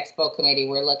the Expo committee,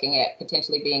 we're looking at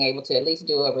potentially being able to at least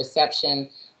do a reception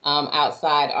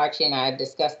outside. Archie and I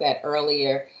discussed that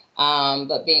earlier,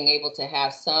 but being able to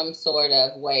have some sort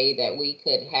of way that we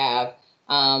could have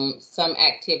some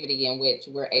activity in which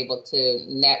we're able to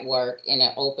network in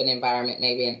an open environment,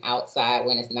 maybe an outside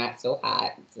when it's not so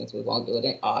hot, since we won't do it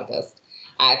in August.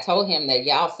 I told him that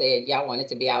y'all said y'all wanted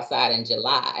to be outside in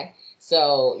July.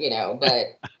 So, you know,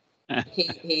 but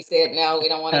he said, no, we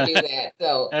don't want to do that.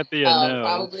 So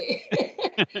probably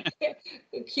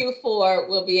Q4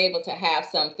 we'll be able to have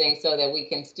something so that we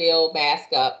can still mask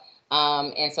up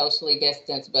and socially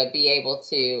distance, but be able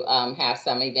to have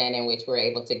some event in which we're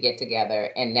able to get together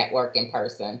and network in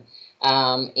person.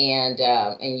 And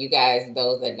you guys,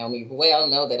 those that know me well,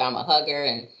 know that I'm a hugger,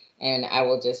 and I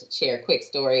will just share a quick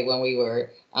story. When we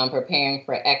were preparing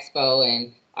for Expo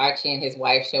and Archie and his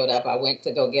wife showed up, I went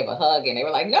to go give a hug and they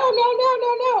were like, no, no, no,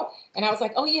 no, no. And I was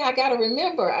like, oh yeah, I gotta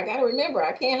remember, I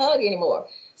can't hug anymore.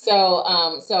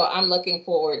 So, so I'm looking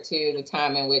forward to the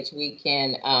time in which we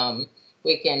can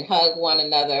hug one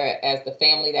another as the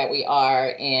family that we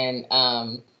are, and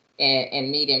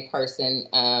meet in person,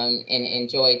 and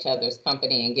enjoy each other's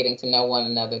company and getting to know one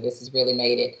another. This has really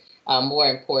made it more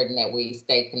important that we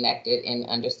stay connected and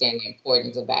understand the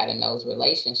importance of that in those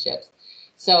relationships.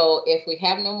 So if we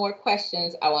have no more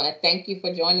questions, I want to thank you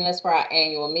for joining us for our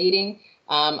annual meeting.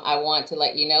 I want to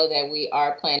let you know that we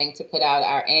are planning to put out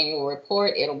our annual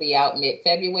report. It'll be out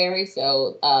mid-February,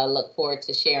 so look forward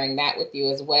to sharing that with you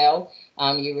as well.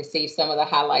 You received some of the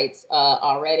highlights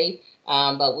already,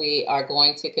 but we are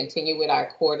going to continue with our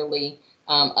quarterly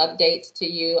updates to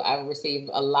you. I've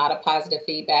received a lot of positive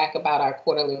feedback about our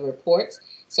quarterly reports.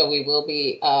 So we will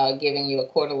be giving you a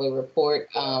quarterly report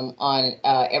on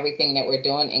everything that we're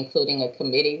doing, including a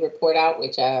committee report out,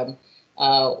 which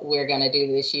we're going to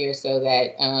do this year, so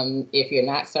that if you're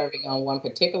not serving on one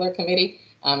particular committee,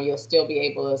 you'll still be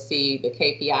able to see the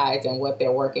KPIs and what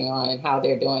they're working on and how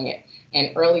they're doing it.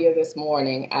 And earlier this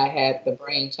morning, I had the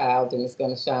brainchild, and it's going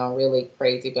to sound really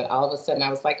crazy, but all of a sudden I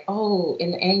was like, oh,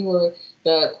 in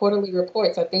the quarterly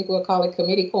reports, I think we'll call it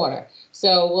Committee Corner.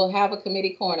 So we'll have a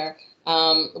Committee Corner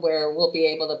where we'll be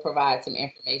able to provide some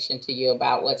information to you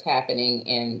about what's happening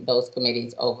in those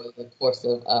committees over the course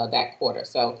of that quarter.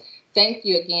 So thank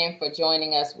you again for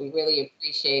joining us. We really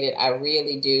appreciate it. I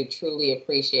really do truly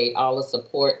appreciate all the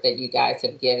support that you guys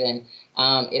have given.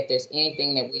 If there's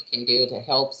anything that we can do to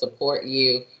help support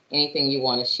you, anything you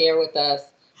want to share with us,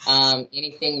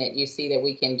 anything that you see that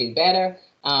we can do better,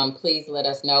 please let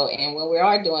us know. And when we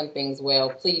are doing things well,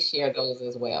 please share those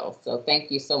as well. So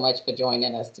thank you so much for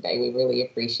joining us today. We really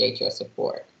appreciate your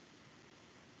support.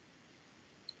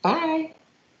 Bye.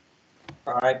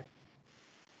 Bye.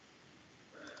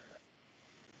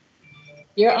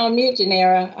 You're on mute,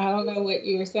 Janera. I don't know what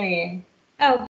you were saying. Oh.